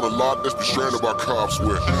lost. On a lot that's been stranded by cops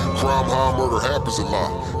where crime, high, murder happens a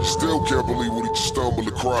lot. You still can't believe what he just stumbled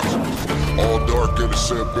across. All dark,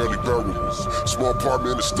 innocent, barely bearable. Small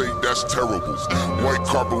apartment in the state, that's terrible. White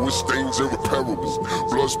carpet with stains irreparable.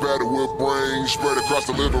 Blood spattered with brains spread across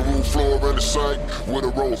the living room floor and the sink. With a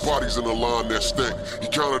row of bodies in the line that stink. He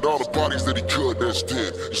counted all the bodies that he could, that's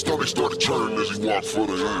 10. His stomach started churning as he walked for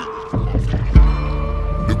the end.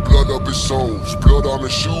 The blood up his soles, blood on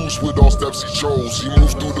his shoes with all steps he chose. He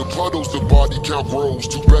moves through the puddles, the body count grows.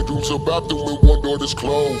 2 bedrooms, a bathroom, and 1 door that's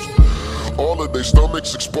closed. All of their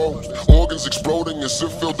stomachs exposed, organs exploding as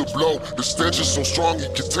if filled to blow. The stench is so strong he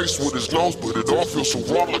can taste with his nose, but it all feels so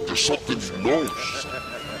wrong like there's something he knows.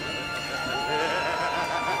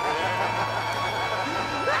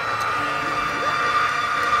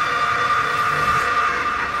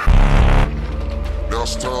 Now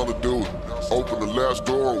it's time to do it. Open the last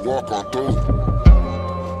door and walk on through it.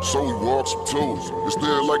 So he walks up to it. It's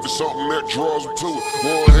there like there's something that draws him to it.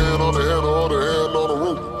 One hand on the handle, other hand on the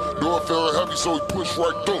roof. Door felt heavy, so he pushed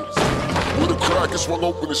right through it. With a crack, it swung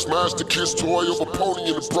open and smashed the kid's toy of a pony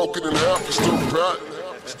and it broke it in half. It's still back.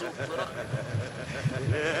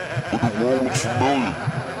 But the world looks familiar.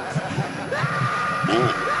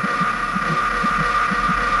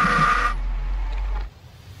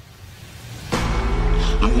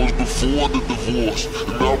 It was before the divorce,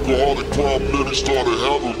 an alcoholic problem that he started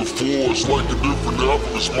having before. It's like a different half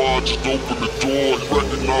of his mind just opened the door. He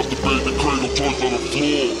recognized the baby cradle toys on the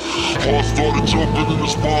floor. Heart started jumping in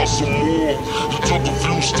his mind some more. He took a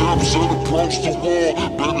few steps and approached the wall.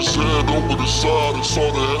 Bent his head over the side and saw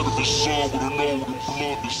the head of his son with an old